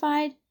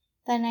solidified,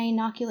 then I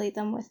inoculate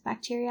them with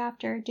bacteria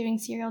after doing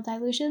serial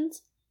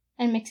dilutions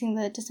and mixing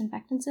the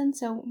disinfectants in.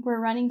 So we're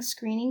running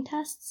screening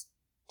tests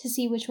to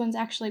see which ones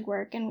actually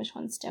work and which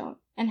ones don't,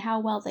 and how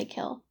well they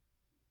kill.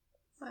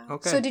 Wow.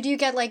 Okay. So did you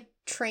get like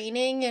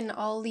training and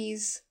all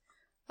these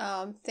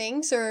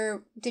things,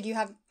 or did you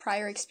have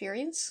prior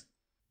experience?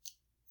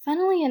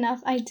 Funnily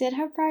enough, I did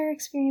have prior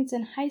experience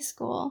in high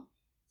school.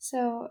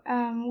 So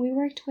we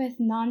worked with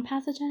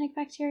non-pathogenic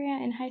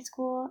bacteria in high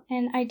school,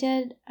 and I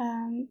did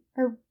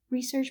a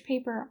research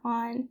paper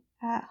on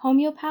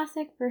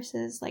homeopathic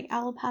versus like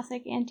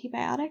allopathic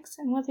antibiotics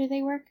and whether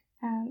they work.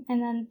 And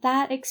then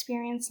that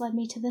experience led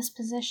me to this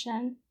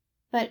position.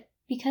 But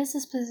because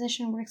this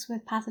position works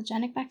with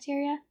pathogenic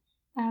bacteria,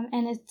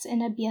 and it's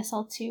in a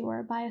BSL-2 or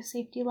a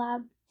Biosafety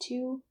Lab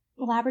 2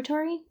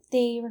 laboratory,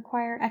 they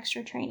require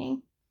extra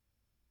training.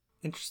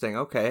 Interesting.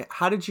 Okay.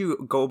 How did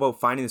you go about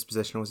finding this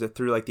position? Was it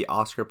through like the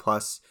Oscar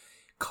Plus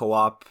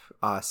co-op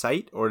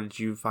site, or did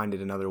you find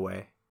it another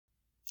way?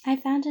 I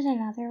found it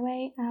another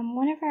way.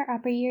 One of our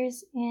upper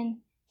years in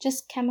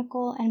just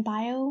chemical and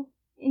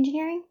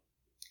bioengineering,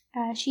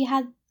 she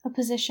had a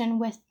position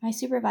with my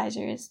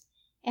supervisors,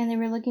 and they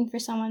were looking for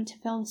someone to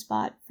fill the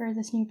spot for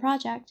this new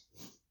project.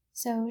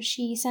 So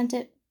she sent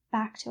it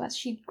back to us.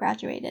 She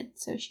graduated,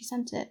 so she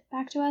sent it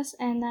back to us,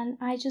 and then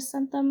I just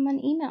sent them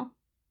an email.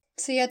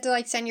 So you had to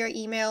like send your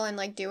email and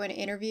like do an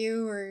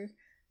interview, or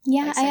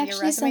yeah, like, I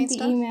actually sent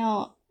the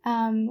email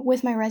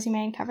with my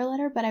resume and cover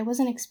letter, but I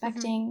wasn't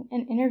expecting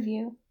an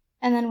interview.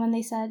 And then when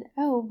they said,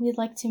 "Oh, we'd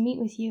like to meet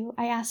with you,"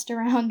 I asked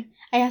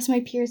my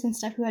peers and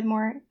stuff who had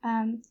more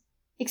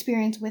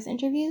experience with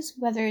interviews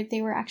whether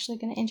they were actually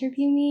going to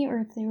interview me or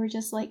if they were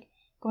just like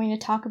going to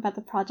talk about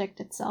the project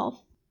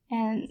itself.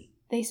 And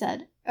they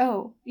said,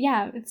 "Oh,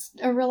 yeah, it's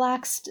a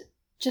relaxed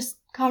just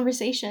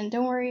conversation.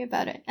 Don't worry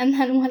about it." And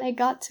then when I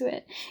got to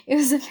it, it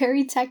was a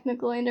very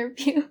technical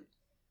interview.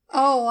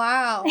 Oh,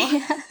 wow.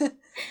 Yeah.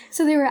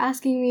 So they were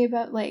asking me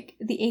about like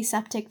the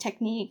aseptic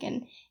technique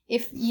and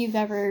if you've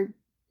ever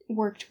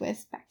worked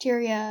with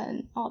bacteria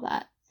and all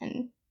that.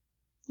 And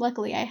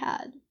luckily I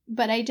had,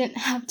 but I didn't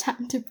have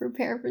time to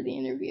prepare for the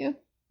interview.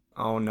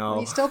 Oh no.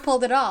 Well, you still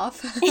pulled it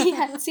off.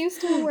 Yeah, it seems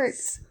to have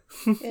worked.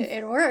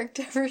 It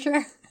worked for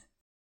sure.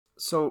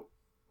 So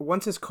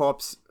once his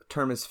co-op's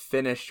term is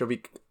finished, you'll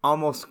be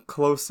almost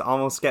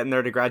getting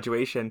there to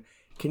graduation.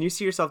 Can you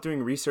see yourself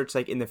doing research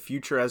like in the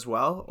future as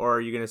well, or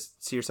are you going to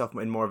see yourself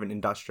in more of an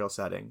industrial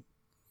setting?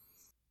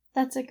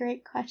 That's a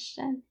great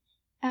question.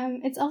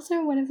 It's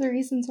also one of the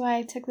reasons why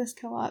I took this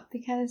co-op,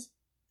 because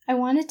I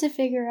wanted to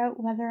figure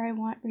out whether I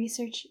want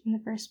research in the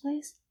first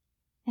place.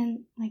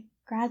 And like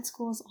grad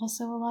school is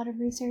also a lot of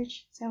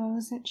research, so I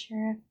wasn't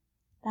sure if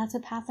that's a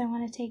path I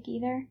want to take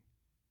either.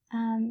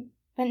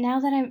 But now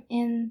that I'm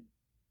in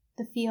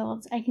the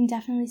field, I can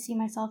definitely see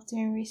myself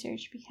doing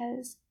research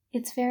because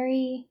it's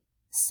very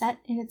set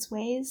in its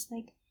ways.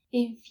 Like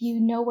if you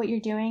know what you're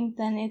doing,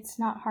 then it's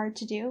not hard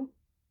to do.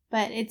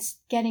 But it's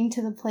getting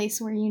to the place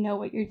where you know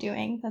what you're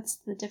doing that's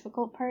the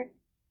difficult part.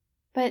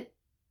 But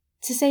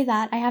to say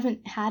that, I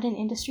haven't had an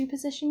industry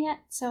position yet,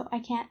 so I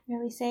can't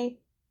really say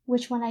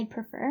which one I'd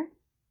prefer.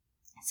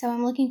 So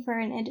I'm looking for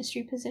an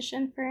industry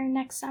position for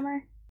next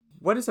summer.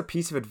 What is a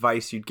piece of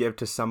advice you'd give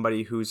to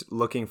somebody who's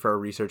looking for a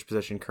research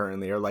position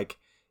currently, or like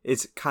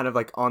is kind of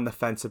like on the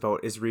fence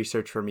about, is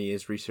research for me,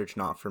 is research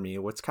not for me?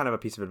 What's kind of a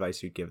piece of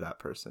advice you'd give that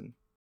person?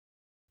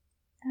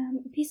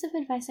 A piece of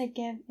advice I'd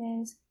give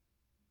is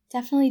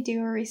definitely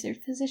do a research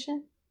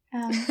position,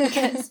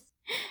 because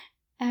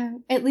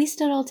at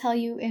least it'll tell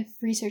you if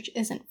research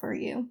isn't for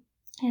you.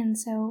 And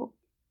so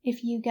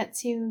if you get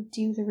to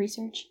do the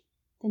research,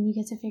 then you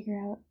get to figure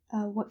out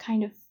what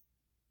kind of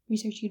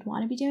research you'd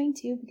want to be doing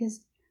too,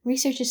 because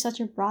research is such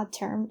a broad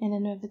term in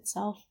and of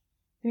itself.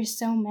 There's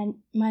so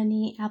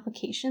many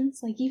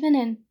applications. Like even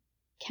in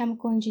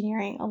chemical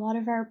engineering, a lot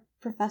of our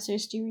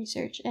professors do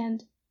research.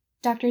 And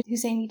Dr.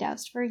 Husseini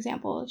Doust, for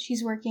example,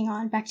 she's working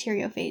on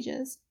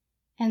bacteriophages.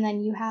 And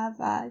then you have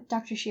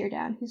Dr.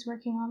 Sheardown, who's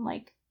working on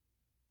like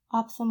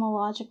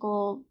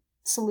ophthalmological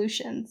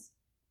solutions.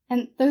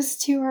 And those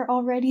two are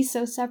already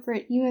so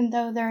separate, even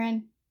though they're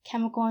in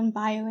chemical and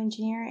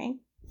bioengineering.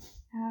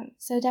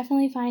 So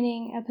definitely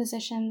finding a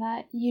position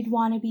that you'd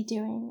want to be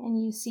doing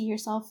and you see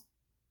yourself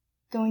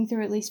going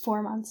through at least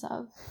 4 months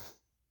of.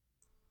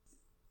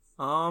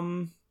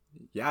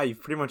 Yeah,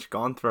 you've pretty much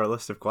gone through our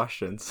list of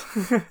questions.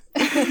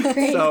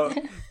 Great. So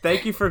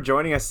thank you for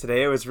joining us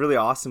today. It was really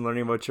awesome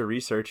learning about your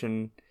research,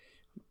 and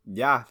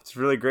yeah, it's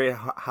really great.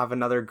 Have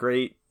another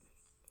great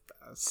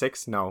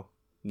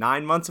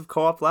 9 months of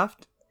co-op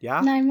left.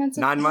 Yeah, 9 months.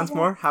 9 months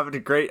more. Have a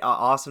great,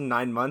 awesome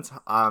 9 months.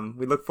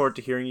 We look forward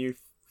to hearing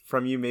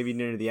from you maybe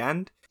near the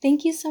end.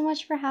 Thank you so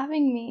much for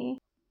having me.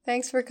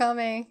 Thanks for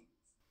coming.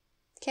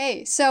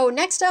 Okay, so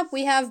next up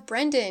we have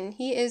Brendan.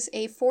 He is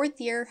a 4th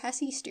year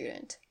HESI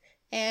student.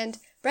 And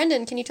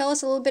Brendan, can you tell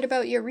us a little bit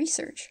about your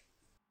research?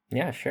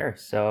 Yeah, sure.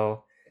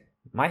 So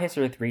my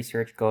history with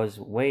research goes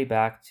way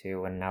back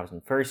to when I was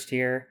in first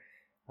year.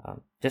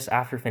 Just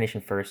after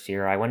finishing first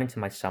year, I went into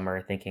my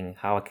summer thinking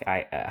how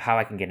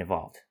I can get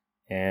involved.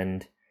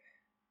 And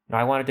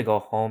I wanted to go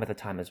home at the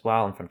time as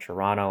well. I'm from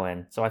Toronto,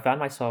 and so I found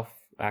myself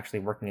actually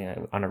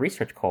working on a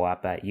research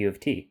co-op at U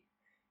of T.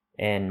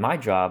 And my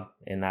job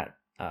in that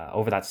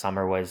over that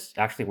summer was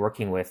actually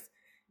working with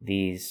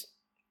these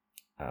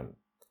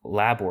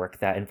lab work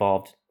that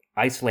involved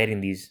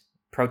isolating these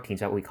proteins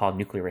that we call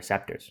nuclear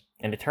receptors.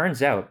 And it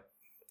turns out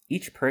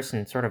each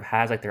person sort of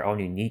has like their own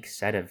unique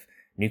set of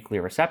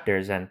nuclear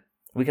receptors, and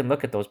we can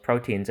look at those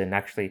proteins and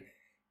actually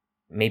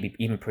maybe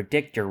even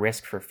predict your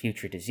risk for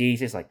future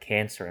diseases like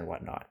cancer and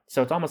whatnot.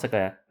 So it's almost like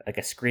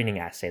a screening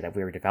assay that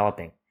we were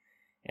developing.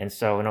 And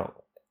so,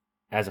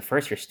 as a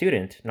first year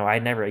student, I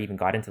never even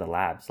got into the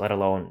labs, let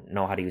alone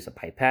know how to use a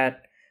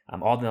pipette,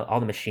 all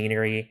the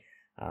machinery,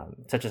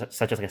 such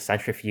as like a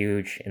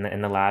centrifuge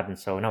in the lab. And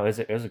so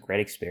it was a great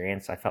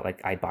experience. I felt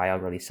like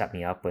iBio really set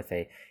me up with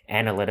a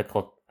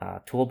analytical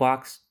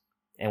toolbox.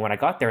 And when I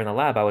got there in the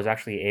lab, I was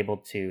actually able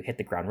to hit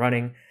the ground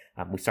running.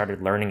 We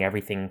started learning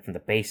everything from the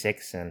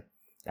basics, and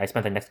I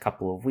spent the next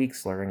couple of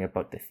weeks learning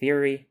about the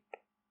theory.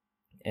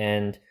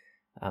 And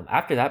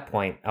after that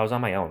point, I was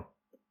on my own.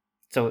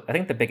 So I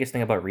think the biggest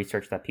thing about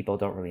research that people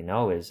don't really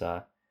know is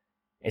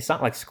it's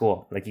not like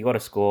school. Like, you go to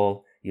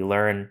school, you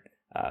learn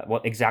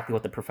exactly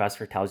what the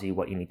professor tells you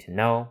what you need to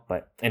know.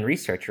 But in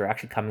research, you're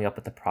actually coming up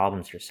with the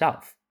problems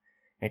yourself.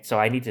 And so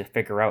I need to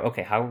figure out,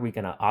 okay, how are we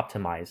going to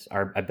optimize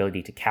our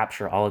ability to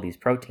capture all of these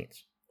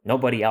proteins?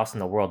 Nobody else in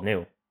the world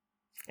knew.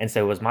 And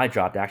so it was my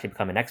job to actually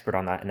become an expert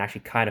on that and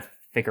actually kind of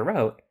figure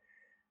out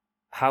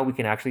how we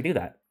can actually do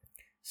that.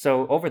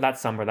 So over that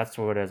summer, that's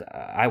what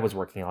I was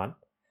working on.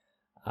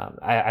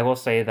 I will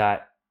say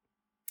that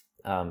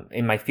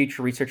in my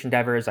future research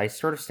endeavors, I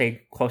sort of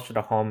stayed closer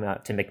to home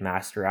to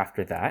McMaster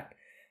after that.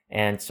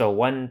 And so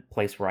one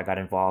place where I got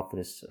involved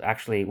was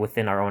actually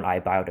within our own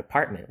iBio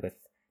department with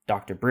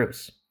Dr.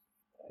 Bruce.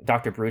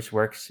 Dr. Bruce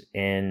works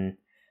in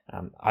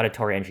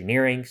auditory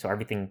engineering, so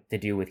everything to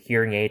do with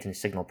hearing aids and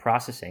signal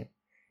processing.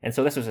 And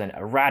so this was a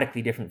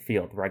radically different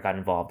field where I got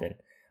involved in.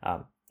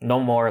 No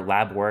more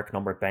lab work,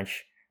 no more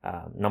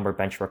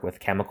bench work with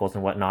chemicals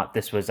and whatnot.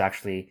 This was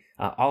actually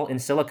all in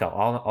silico,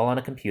 all on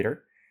a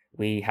computer.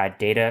 We had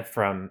data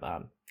from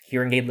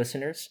hearing aid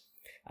listeners.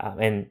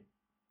 And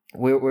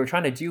what we were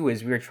trying to do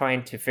is we were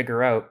trying to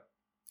figure out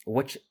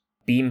which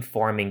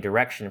beam-forming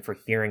direction for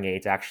hearing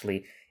aids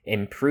actually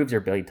improves their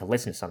ability to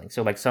listen to something.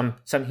 So like some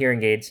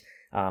hearing aids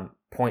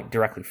point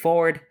directly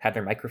forward, have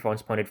their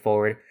microphones pointed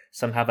forward.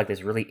 Some have like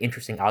this really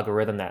interesting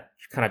algorithm that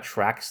kind of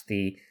tracks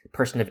the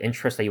person of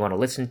interest that you want to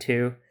listen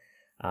to.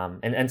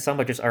 And some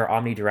are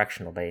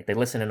omnidirectional. They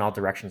listen in all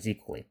directions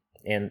equally.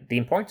 And the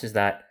importance is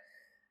that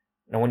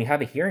when you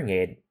have a hearing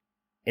aid,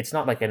 it's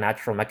not like a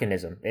natural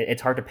mechanism.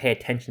 It's hard to pay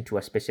attention to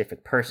a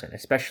specific person,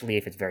 especially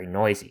if it's very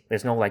noisy.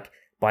 There's no like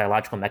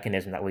biological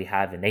mechanism that we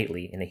have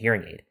innately in a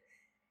hearing aid.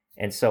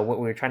 And so what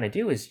we were trying to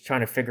do is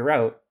trying to figure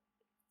out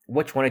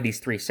which one of these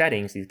three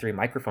settings, these three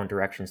microphone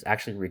directions,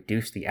 actually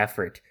reduce the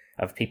effort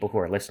of people who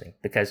are listening.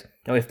 Because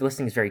if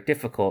listening is very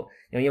difficult,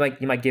 you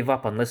might give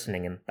up on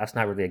listening, and that's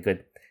not really a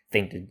good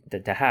thing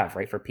to have,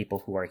 right? For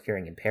people who are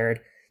hearing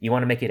impaired, you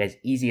want to make it as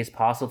easy as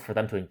possible for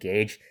them to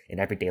engage in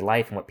everyday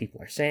life and what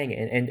people are saying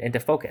and to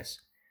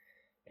focus.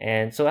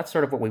 And so that's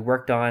sort of what we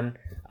worked on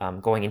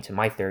going into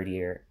my third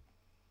year.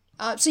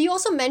 So you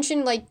also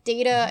mentioned like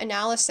data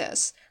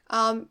analysis.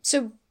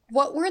 So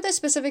what were the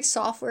specific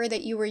software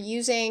that you were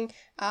using,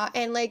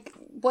 and like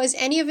was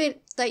any of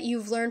it that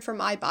you've learned from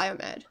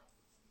iBiomed?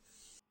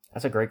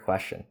 That's a great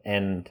question,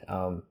 and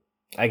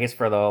I guess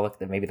for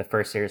maybe the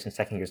first years and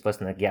second years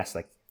listening, yes,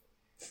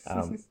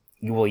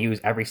 you will use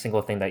every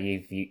single thing that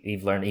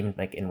you've learned, even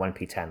like in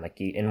 1P10.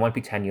 Like in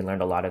 1P10, you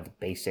learned a lot of the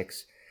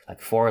basics,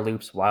 like for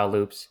loops, while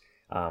loops,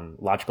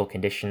 logical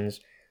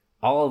conditions.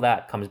 All of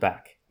that comes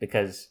back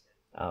because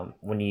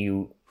when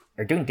you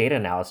are doing data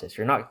analysis,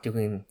 you're not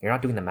doing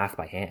the math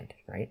by hand,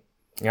 right?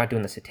 You're not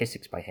doing the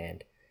statistics by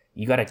hand.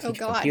 You got to teach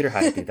a computer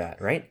how to do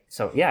that, right?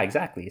 So yeah,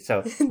 exactly.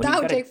 So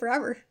that would take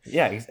forever.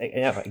 Yeah,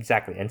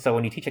 exactly. And so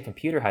when you teach a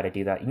computer how to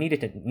do that, you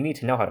need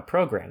to know how to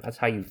program. That's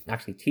how you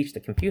actually teach the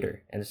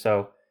computer. And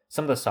so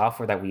some of the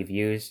software that we've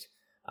used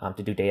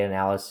to do data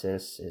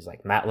analysis is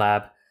like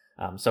MATLAB.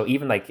 So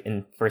even like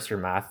in first year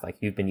math, like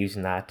you've been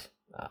using that.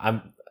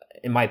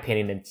 In my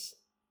opinion, it's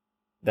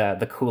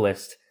the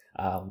coolest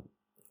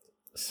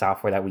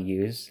software that we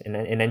use in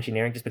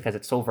engineering, just because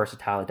it's so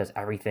versatile. It does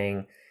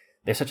everything.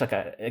 There's such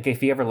like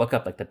if you ever look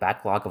up like the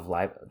backlog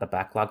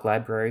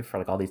library for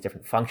like all these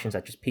different functions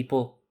that just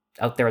people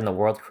out there in the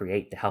world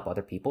create to help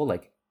other people,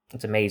 like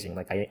it's amazing.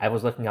 Like I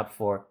was looking up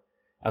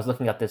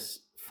this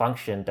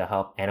function to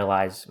help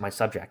analyze my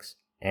subjects,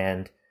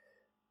 and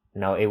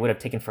it would have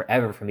taken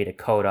forever for me to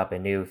code up a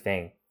new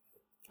thing,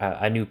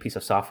 a new piece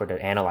of software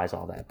to analyze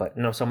all that. But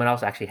someone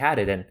else actually had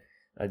it, and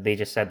they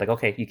just said like,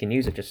 okay, you can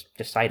use it, just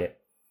cite it.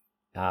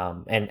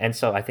 And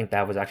so I think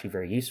that was actually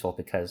very useful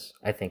because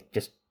I think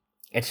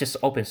it's just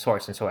open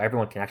source, and so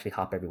everyone can actually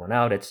help everyone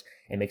out. It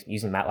makes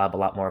using MATLAB a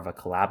lot more of a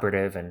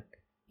collaborative and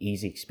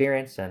easy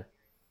experience. And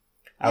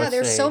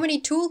there's so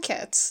many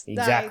toolkits.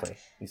 Exactly.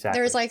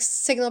 There's like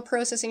signal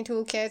processing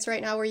toolkits.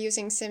 Right now we're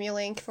using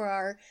Simulink for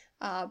our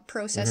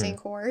processing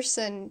course,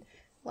 and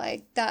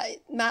like that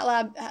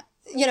MATLAB.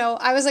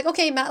 I was like,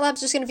 okay,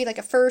 MATLAB's just going to be like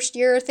a first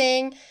year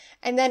thing.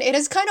 And then it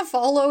has kind of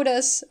followed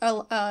us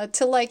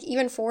to like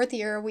even fourth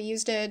year. We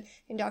used it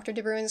in Dr.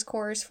 De Bruin's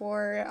course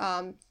for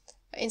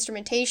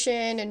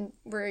instrumentation, and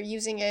we're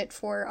using it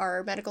for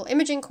our medical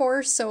imaging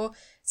course. So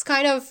it's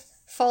kind of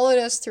followed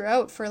us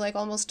throughout for like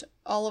almost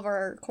all of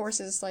our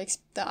courses, like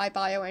the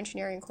iBio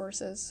engineering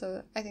courses.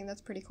 So I think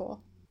that's pretty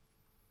cool.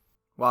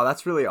 Wow,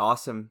 that's really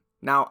awesome.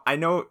 Now, I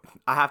know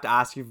I have to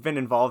ask, you've been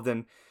involved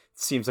in,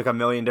 seems like a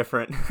million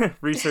different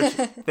research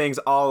things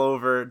all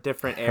over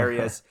different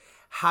areas.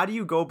 How do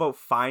you go about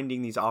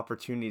finding these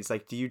opportunities?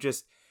 Like, do you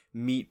just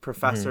meet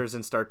professors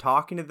and start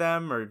talking to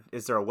them, or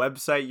is there a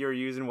website you're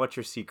using? What's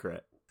your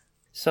secret?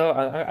 So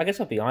I guess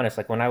I'll be honest,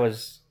 like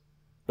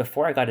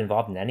before I got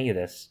involved in any of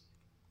this,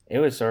 it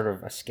was sort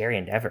of a scary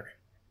endeavor,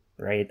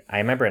 right? I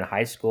remember in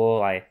high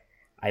school, I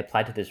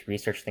applied to this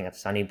research thing at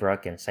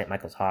Sunnybrook and St.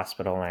 Michael's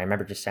Hospital, and I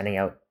remember just sending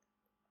out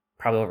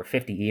probably over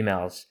 50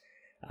 emails,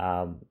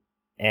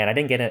 and I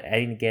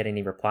didn't get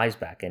any replies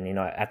back. And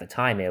at the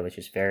time, it was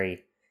just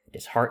very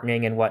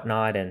disheartening and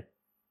whatnot. And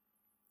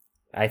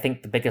I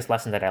think the biggest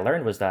lesson that I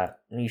learned was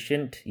that you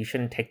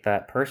shouldn't take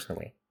that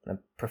personally. The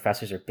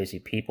professors are busy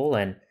people,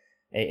 and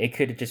it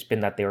could have just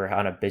been that they were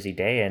on a busy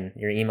day and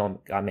your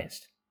email got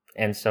missed.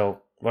 And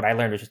so what I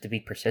learned was just to be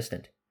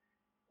persistent.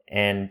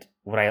 And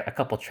a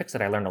couple tricks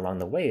that I learned along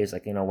the way is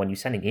like, when you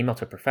send an email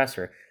to a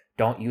professor,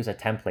 don't use a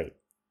template.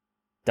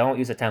 Don't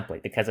use a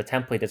template, because a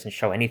template doesn't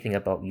show anything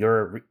about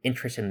your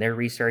interest in their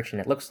research,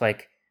 and it looks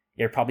like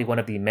you're probably one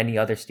of the many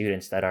other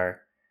students that are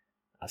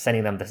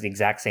sending them the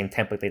exact same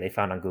template that they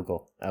found on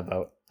Google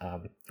about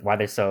why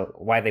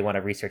they want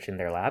to research in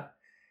their lab.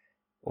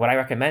 What I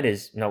recommend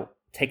is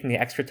taking the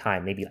extra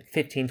time, maybe like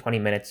 15-20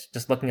 minutes,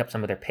 just looking up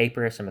some of their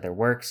papers, some of their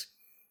works,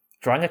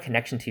 drawing a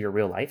connection to your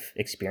real life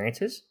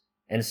experiences.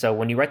 And so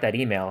when you write that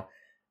email,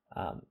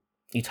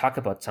 you talk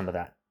about some of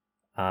that.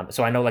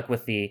 So I know, like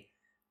with the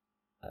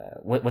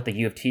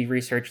U of T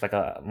research, like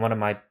one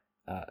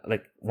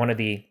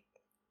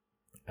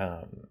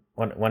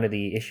of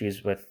the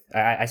issues with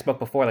I spoke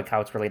before, like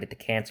how it's related to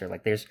cancer.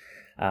 Like there's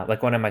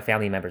like one of my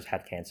family members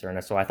had cancer,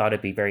 and so I thought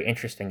it'd be very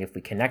interesting if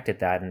we connected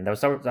that. And that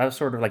was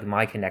sort of like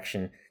my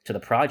connection to the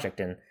project.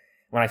 And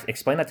when I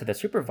explained that to the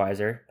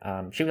supervisor,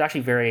 she was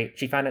actually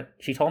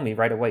she told me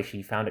right away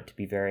she found it to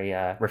be very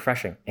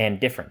refreshing and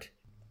different.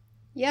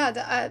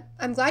 Yeah,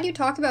 I'm glad you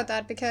talked about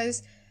that,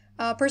 because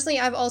personally,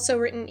 I've also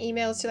written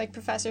emails to like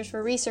professors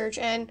for research,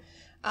 and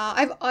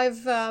I've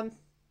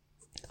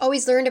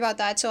always learned about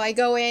that. So I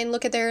go in,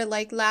 look at their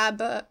like lab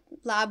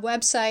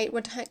website,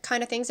 what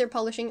kind of things they're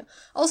publishing.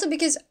 Also,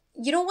 because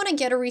you don't want to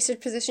get a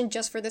research position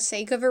just for the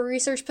sake of a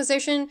research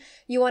position.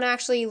 You want to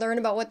actually learn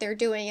about what they're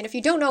doing. And if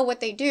you don't know what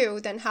they do,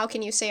 then how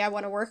can you say, I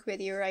want to work with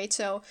you, right?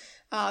 So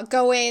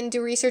go in,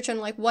 do research on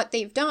like what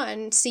they've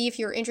done, see if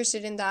you're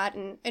interested in that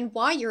and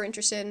why you're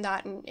interested in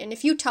that. And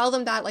if you tell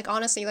them that, like,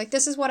 honestly, like,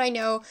 this is what I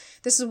know,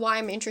 this is why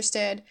I'm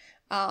interested,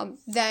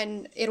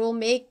 then it will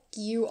make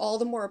you all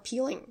the more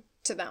appealing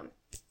to them.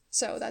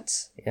 So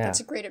that's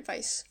a great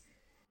advice.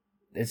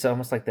 It's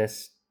almost like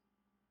this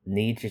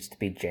need just to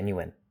be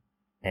genuine.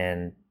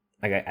 And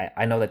like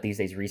I know that these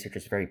days research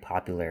is very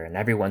popular and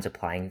everyone's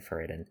applying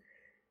for it. And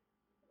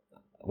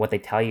what they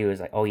tell you is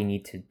like, oh, you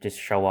need to just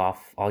show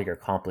off all your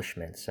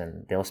accomplishments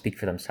and they'll speak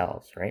for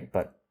themselves, right?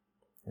 But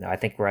I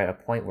think we're at a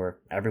point where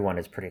everyone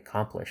is pretty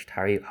accomplished.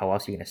 How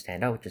else are you going to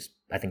stand out? Just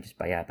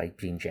by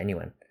being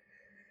genuine,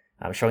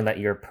 showing that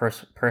you're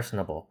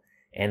personable,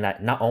 and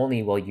that not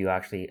only will you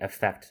actually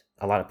affect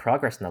a lot of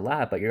progress in the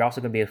lab, but you're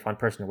also going to be a fun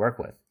person to work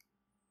with.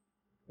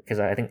 Because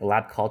I think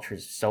lab culture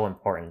is so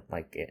important.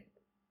 Like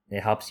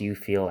it helps you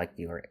feel like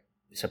you're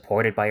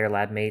supported by your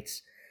lab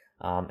mates.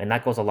 And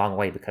that goes a long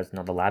way because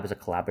the lab is a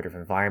collaborative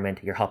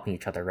environment. You're helping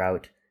each other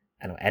out,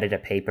 edit a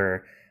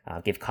paper,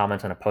 give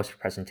comments on a poster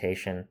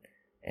presentation.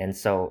 And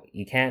so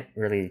you can't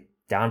really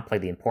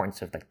downplay the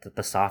importance of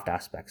the soft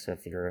aspects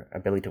of your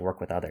ability to work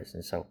with others.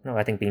 And so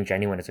I think being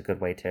genuine is a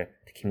good way to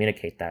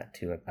communicate that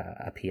to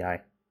a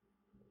PI.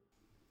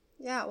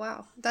 Yeah,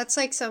 wow. That's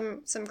like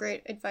some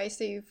great advice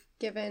that you've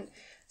given,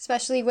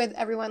 especially with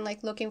everyone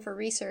like looking for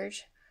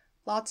research.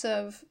 Lots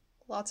of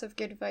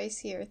good advice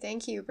here.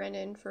 Thank you,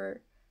 Brendan,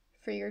 for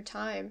your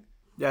time.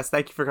 Yes,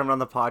 thank you for coming on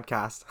the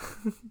podcast.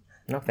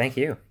 No, thank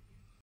you.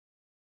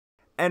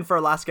 And for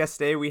our last guest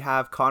today, we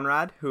have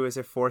Conrad, who is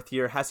a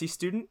fourth-year HESI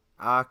student.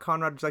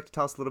 Conrad, would you like to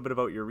tell us a little bit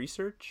about your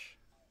research?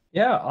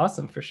 Yeah,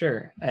 awesome, for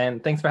sure.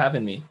 And thanks for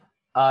having me.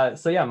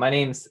 My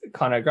name's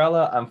Conrad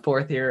Gralla. I'm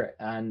fourth year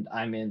and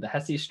I'm in the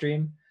HESI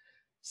stream.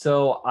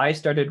 So I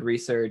started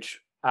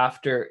research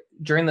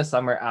during the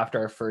summer after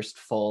our first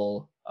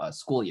full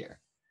school year.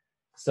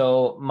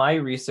 So my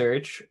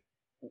research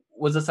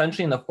was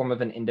essentially in the form of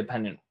an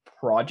independent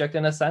project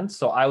in a sense.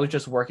 So I was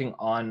just working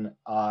on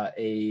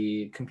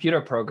a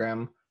computer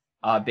program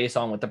based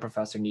on what the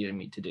professor needed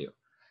me to do.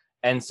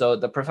 And so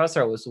the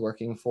professor I was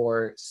working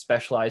for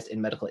specialized in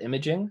medical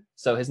imaging.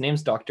 So his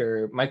name's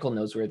Dr. Michael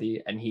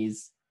Noseworthy, and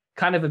he's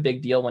kind of a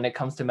big deal when it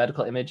comes to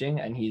medical imaging.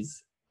 And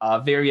he's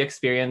very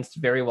experienced,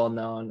 very well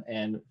known,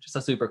 and just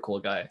a super cool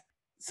guy.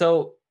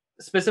 So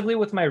specifically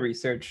with my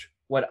research,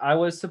 what I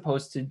was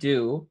supposed to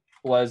do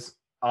was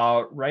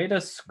write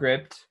a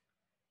script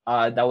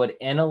that would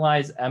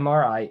analyze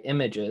MRI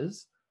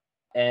images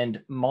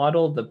and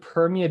model the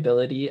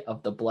permeability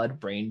of the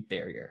blood-brain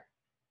barrier.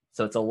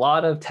 So it's a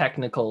lot of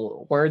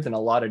technical words and a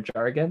lot of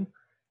jargon,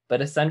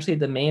 but essentially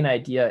the main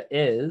idea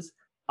is,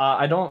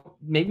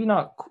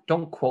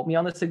 don't quote me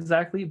on this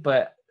exactly,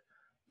 but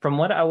from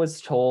what I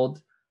was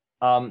told,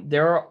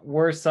 there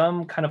were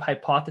some kind of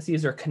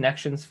hypotheses or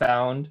connections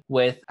found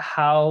with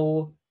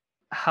how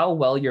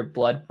well your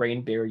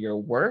blood-brain barrier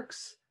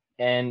works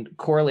and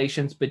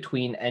correlations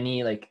between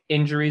any like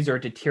injuries or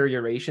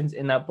deteriorations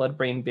in that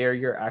blood-brain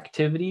barrier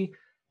activity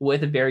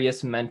with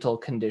various mental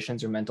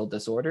conditions or mental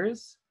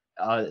disorders.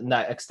 And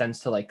that extends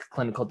to like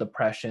clinical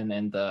depression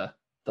and the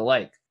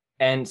like.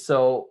 And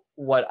so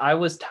what I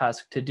was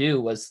tasked to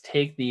do was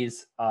take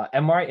these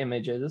MRI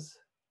images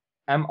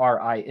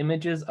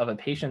of a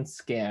patient's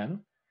scan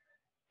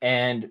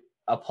and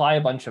apply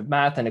a bunch of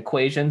math and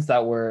equations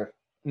that were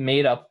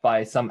made up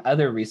by some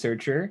other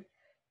researcher.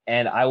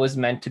 And I was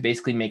meant to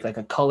basically make like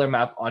a color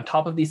map on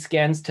top of these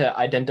scans to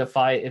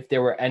identify if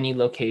there were any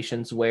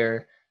locations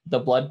where the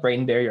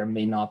blood-brain barrier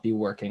may not be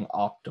working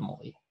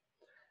optimally.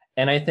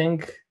 And I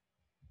think,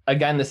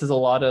 again, this is a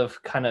lot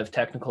of kind of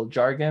technical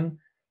jargon.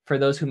 For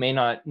those who may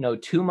not know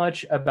too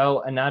much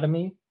about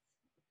anatomy,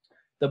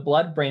 the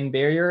blood-brain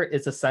barrier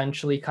is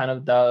essentially kind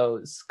of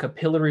those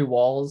capillary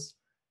walls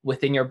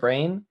within your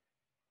brain.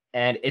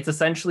 And it's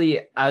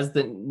essentially, as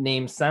the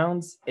name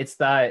sounds, it's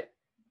that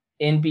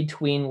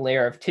in-between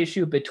layer of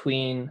tissue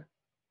between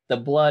the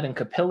blood and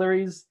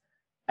capillaries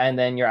and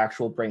then your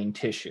actual brain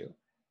tissue.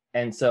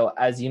 And so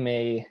as you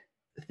may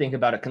think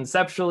about it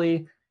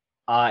conceptually,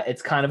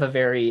 it's kind of a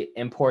very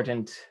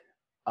important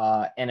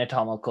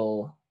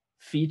anatomical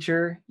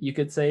feature, you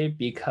could say,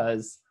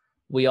 because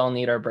we all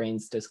need our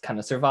brains to kind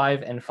of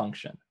survive and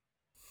function.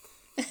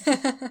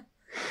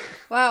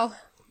 Wow.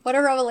 What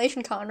a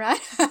revelation, Conrad.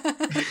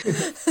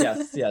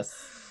 Yes.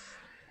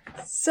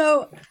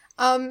 So,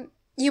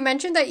 you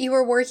mentioned that you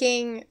were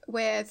working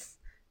with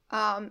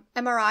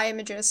MRI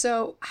images.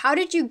 So how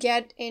did you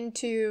get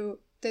into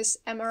this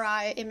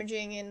MRI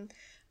imaging and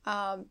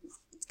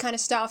kind of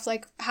stuff?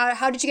 Like,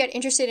 how did you get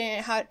interested in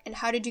it?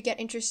 How did you get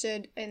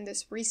interested in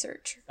this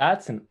research?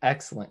 That's an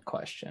excellent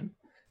question.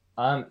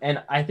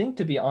 And I think,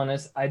 to be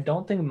honest, I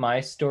don't think my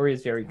story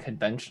is very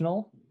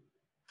conventional.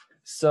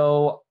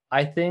 So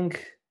I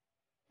think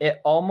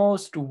it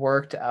almost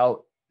worked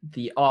out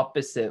the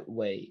opposite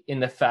way, in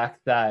the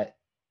fact that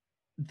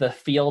the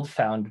field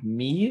found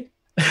me.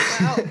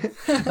 Wow.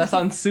 That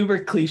sounds super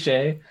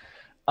cliche.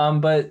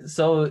 But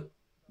so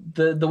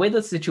the way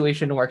the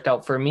situation worked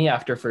out for me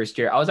after first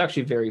year, I was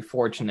actually very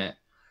fortunate.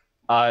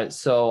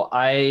 So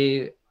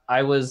I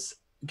was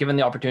given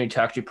the opportunity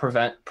to actually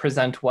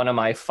present one of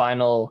my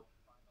final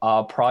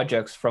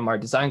projects from our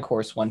design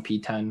course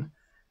 1P10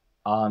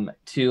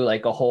 to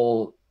like a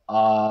whole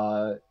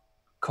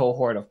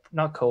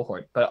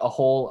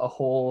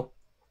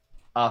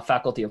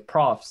faculty of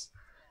profs.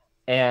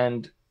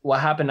 And what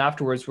happened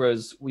afterwards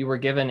was we were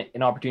given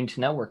an opportunity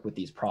to network with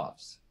these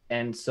profs.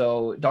 And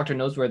so Dr.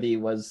 Noseworthy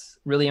was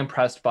really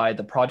impressed by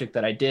the project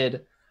that I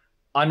did,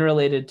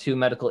 unrelated to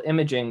medical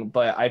imaging,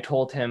 but I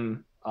told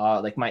him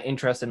like my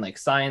interest in like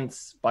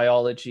science,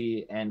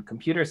 biology, and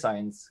computer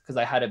science, because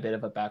I had a bit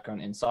of a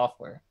background in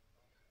software.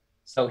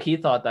 So he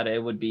thought that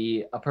it would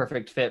be a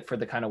perfect fit for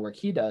the kind of work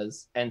he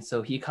does. And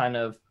so he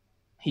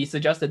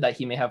suggested that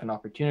he may have an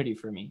opportunity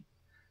for me.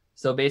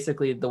 So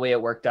basically the way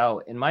it worked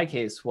out in my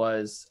case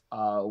was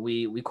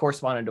we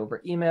corresponded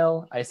over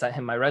email. I sent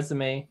him my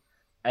resume,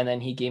 and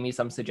then he gave me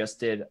some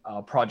suggested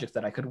projects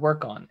that I could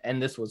work on.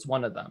 And this was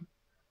one of them.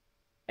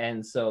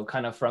 And so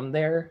kind of from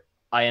there,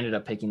 I ended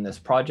up picking this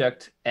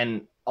project.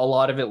 And a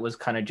lot of it was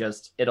kind of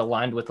just, it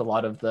aligned with a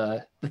lot of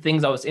the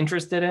things I was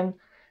interested in.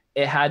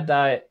 It had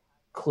that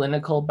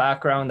clinical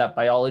background, that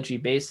biology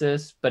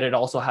basis, but it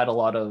also had a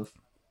lot of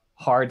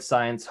hard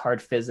science,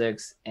 hard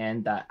physics,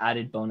 and that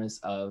added bonus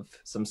of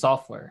some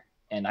software.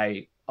 And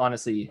I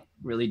honestly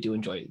really do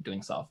enjoy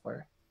doing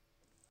software.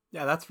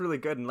 Yeah, that's really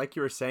good. And like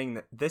you were saying,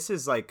 that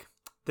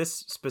this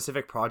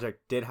specific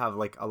project did have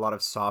like a lot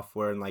of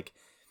software and like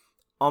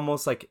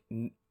almost like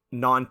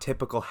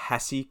non-typical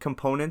HESI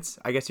components,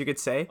 I guess you could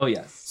say. Oh,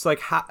 yes. So like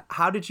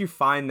how did you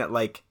find that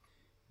like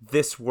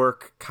this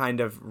work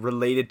kind of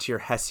related to your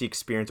HESI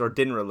experience, or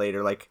didn't relate,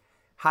 or like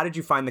how did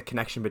you find the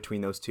connection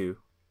between those two?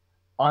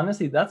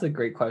 Honestly, that's a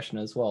great question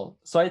as well.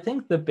 So I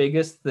think the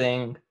biggest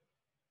thing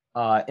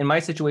in my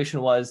situation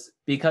was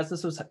because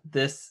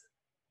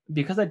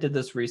I did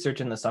this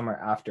research in the summer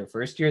after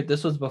first year.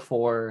 This was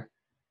before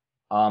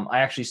I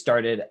actually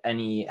started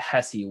any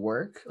HESI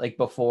work, like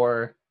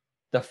before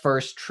the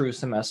first true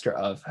semester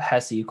of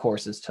HESI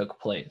courses took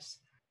place.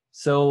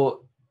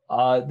 So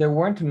there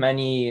weren't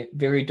many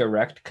very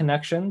direct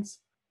connections.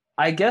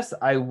 I guess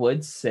I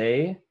would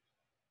say,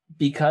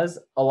 because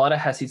a lot of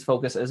HESI's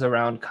focus is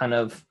around kind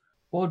of,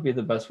 what would be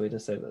the best way to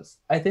say this?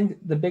 I think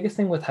the biggest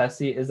thing with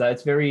HESI is that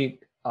it's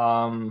very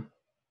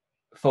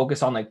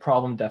focused on like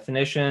problem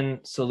definition,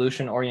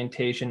 solution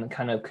orientation, and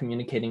kind of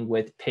communicating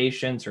with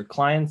patients or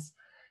clients.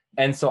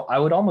 And so I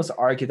would almost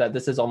argue that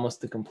this is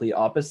almost the complete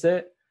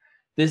opposite.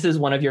 this is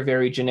one of your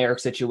very generic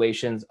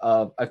situations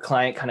of a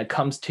client kind of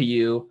comes to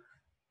you,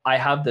 I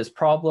have this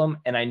problem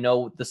and I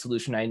know the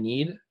solution I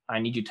need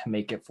you to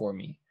make it for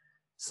me.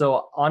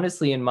 So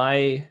honestly, in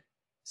my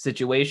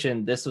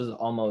situation, this was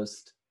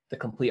almost the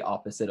complete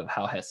opposite of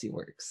how HESI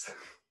works.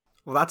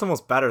 Well, that's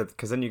almost better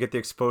because then you get the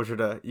exposure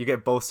to, you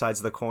get both sides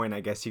of the coin,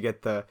 I guess. You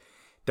get the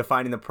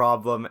defining the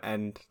problem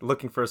and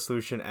looking for a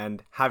solution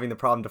and having the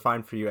problem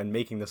defined for you and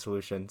making the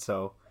solution.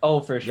 So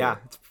for sure. Yeah.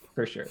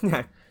 For sure.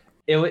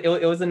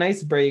 It was a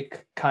nice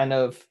break, kind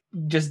of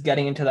just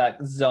getting into that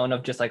zone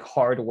of just like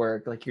hard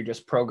work, like you're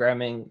just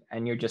programming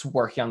and you're just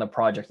working on the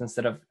project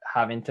instead of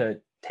having to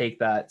take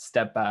that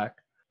step back.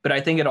 But I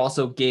think it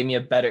also gave me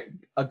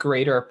a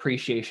greater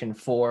appreciation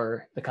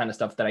for the kind of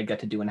stuff that I get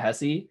to do in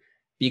HESI,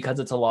 because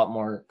it's a lot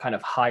more kind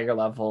of higher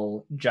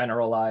level,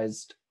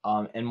 generalized,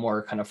 and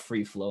more kind of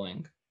free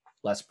flowing,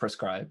 less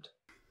prescribed.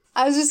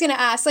 I was just going to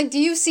ask, like, do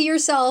you see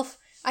yourself,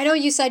 I know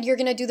you said you're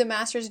going to do the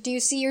master's, do you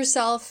see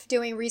yourself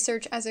doing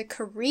research as a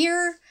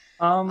career?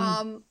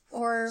 Or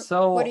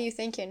what are you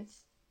thinking?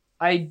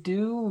 I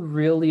do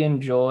really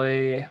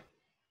enjoy,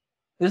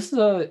 this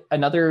is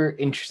another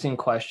interesting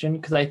question,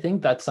 because I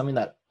think that's something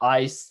that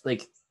I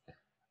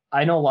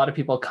know a lot of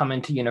people come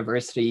into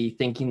university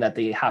thinking that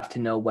they have to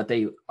know what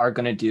they are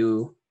going to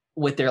do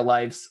with their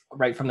lives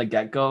right from the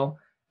get-go.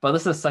 But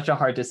this is such a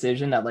hard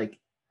decision that like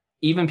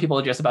even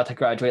people just about to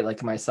graduate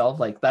like myself,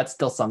 like that's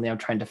still something I'm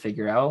trying to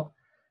figure out.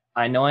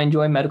 I know I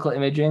enjoy medical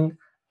imaging.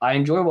 I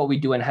enjoy what we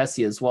do in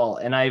HESI as well.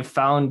 And I've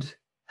found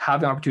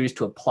having opportunities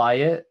to apply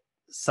it,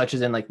 such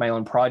as in like my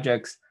own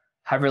projects,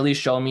 have really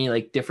shown me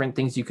like different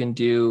things you can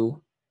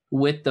do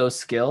with those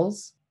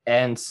skills.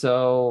 And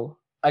so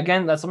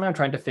again, that's something I'm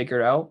trying to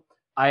figure out.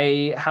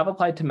 I have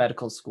applied to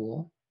medical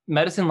school.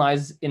 Medicine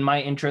lies in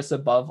my interests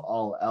above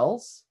all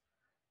else.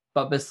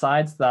 But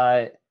besides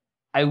that,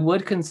 I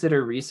would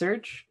consider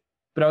research,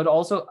 but I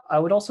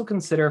would also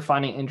consider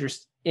finding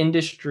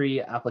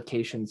industry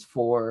applications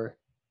for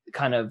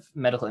kind of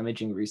medical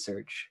imaging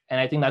research. And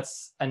I think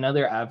that's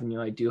another avenue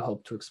I do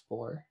hope to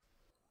explore.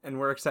 And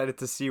we're excited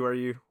to see where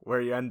you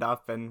end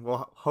up, and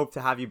we'll hope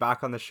to have you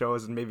back on the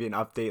shows and maybe an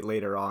update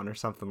later on or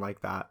something like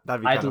that.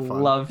 That'd be kind of fun.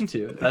 I'd love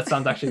to. That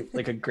sounds actually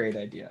like a great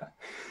idea.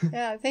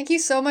 Yeah, thank you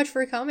so much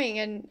for coming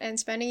and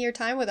spending your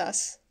time with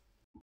us.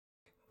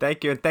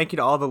 Thank you, and thank you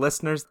to all the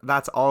listeners.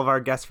 That's all of our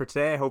guests for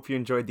today. I hope you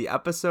enjoyed the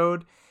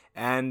episode,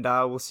 and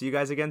we'll see you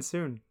guys again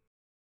soon.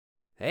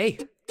 Hey,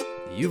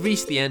 you've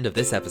reached the end of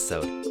this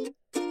episode.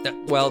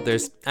 Well,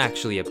 there's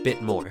actually a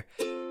bit more.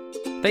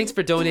 Thanks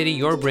for donating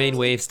your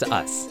brainwaves to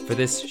us for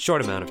this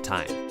short amount of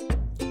time.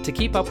 To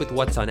keep up with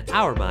what's on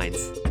our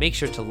minds, make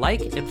sure to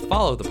like and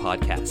follow the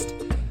podcast.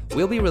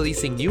 We'll be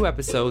releasing new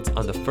episodes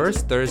on the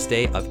first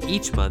Thursday of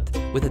each month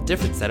with a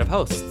different set of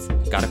hosts.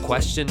 Got a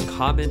question,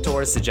 comment,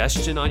 or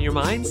suggestion on your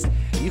minds?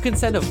 You can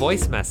send a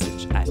voice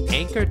message at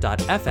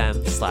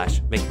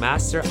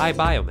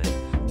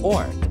anchor.fm/McMasterIBiomed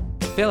or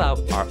fill out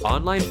our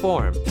online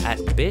form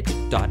at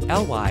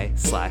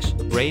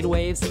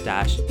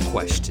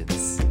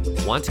bit.ly/brainwaves-questions.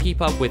 Want to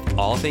keep up with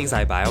all things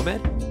iBiomed?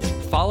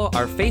 Follow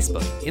our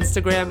Facebook,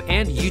 Instagram,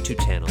 and YouTube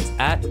channels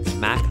at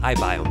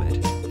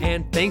MacIBiomed.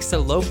 And thanks to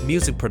Lope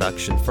Music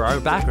Production for our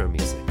background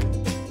music.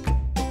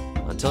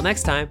 Until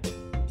next time.